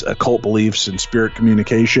seances, occult beliefs, and spirit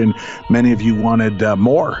communication. Many of you wanted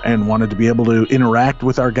more and wanted to be able to interact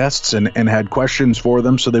with our guests and had questions for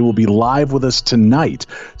them. So they will be live with us tonight,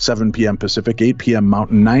 7 p.m. Pacific, 8 p.m.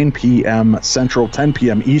 Mountain, 9 p.m. Central, 10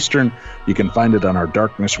 p.m. Eastern. You can find it on our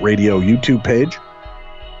Darkness Radio YouTube page,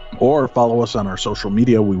 or follow us on our social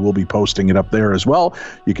media. We will be posting it up there as well.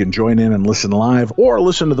 You can join in and listen live, or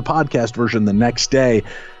listen to the podcast version the next day.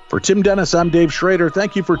 For Tim Dennis, I'm Dave Schrader.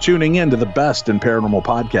 Thank you for tuning in to the best in paranormal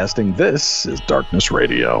podcasting. This is Darkness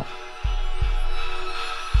Radio.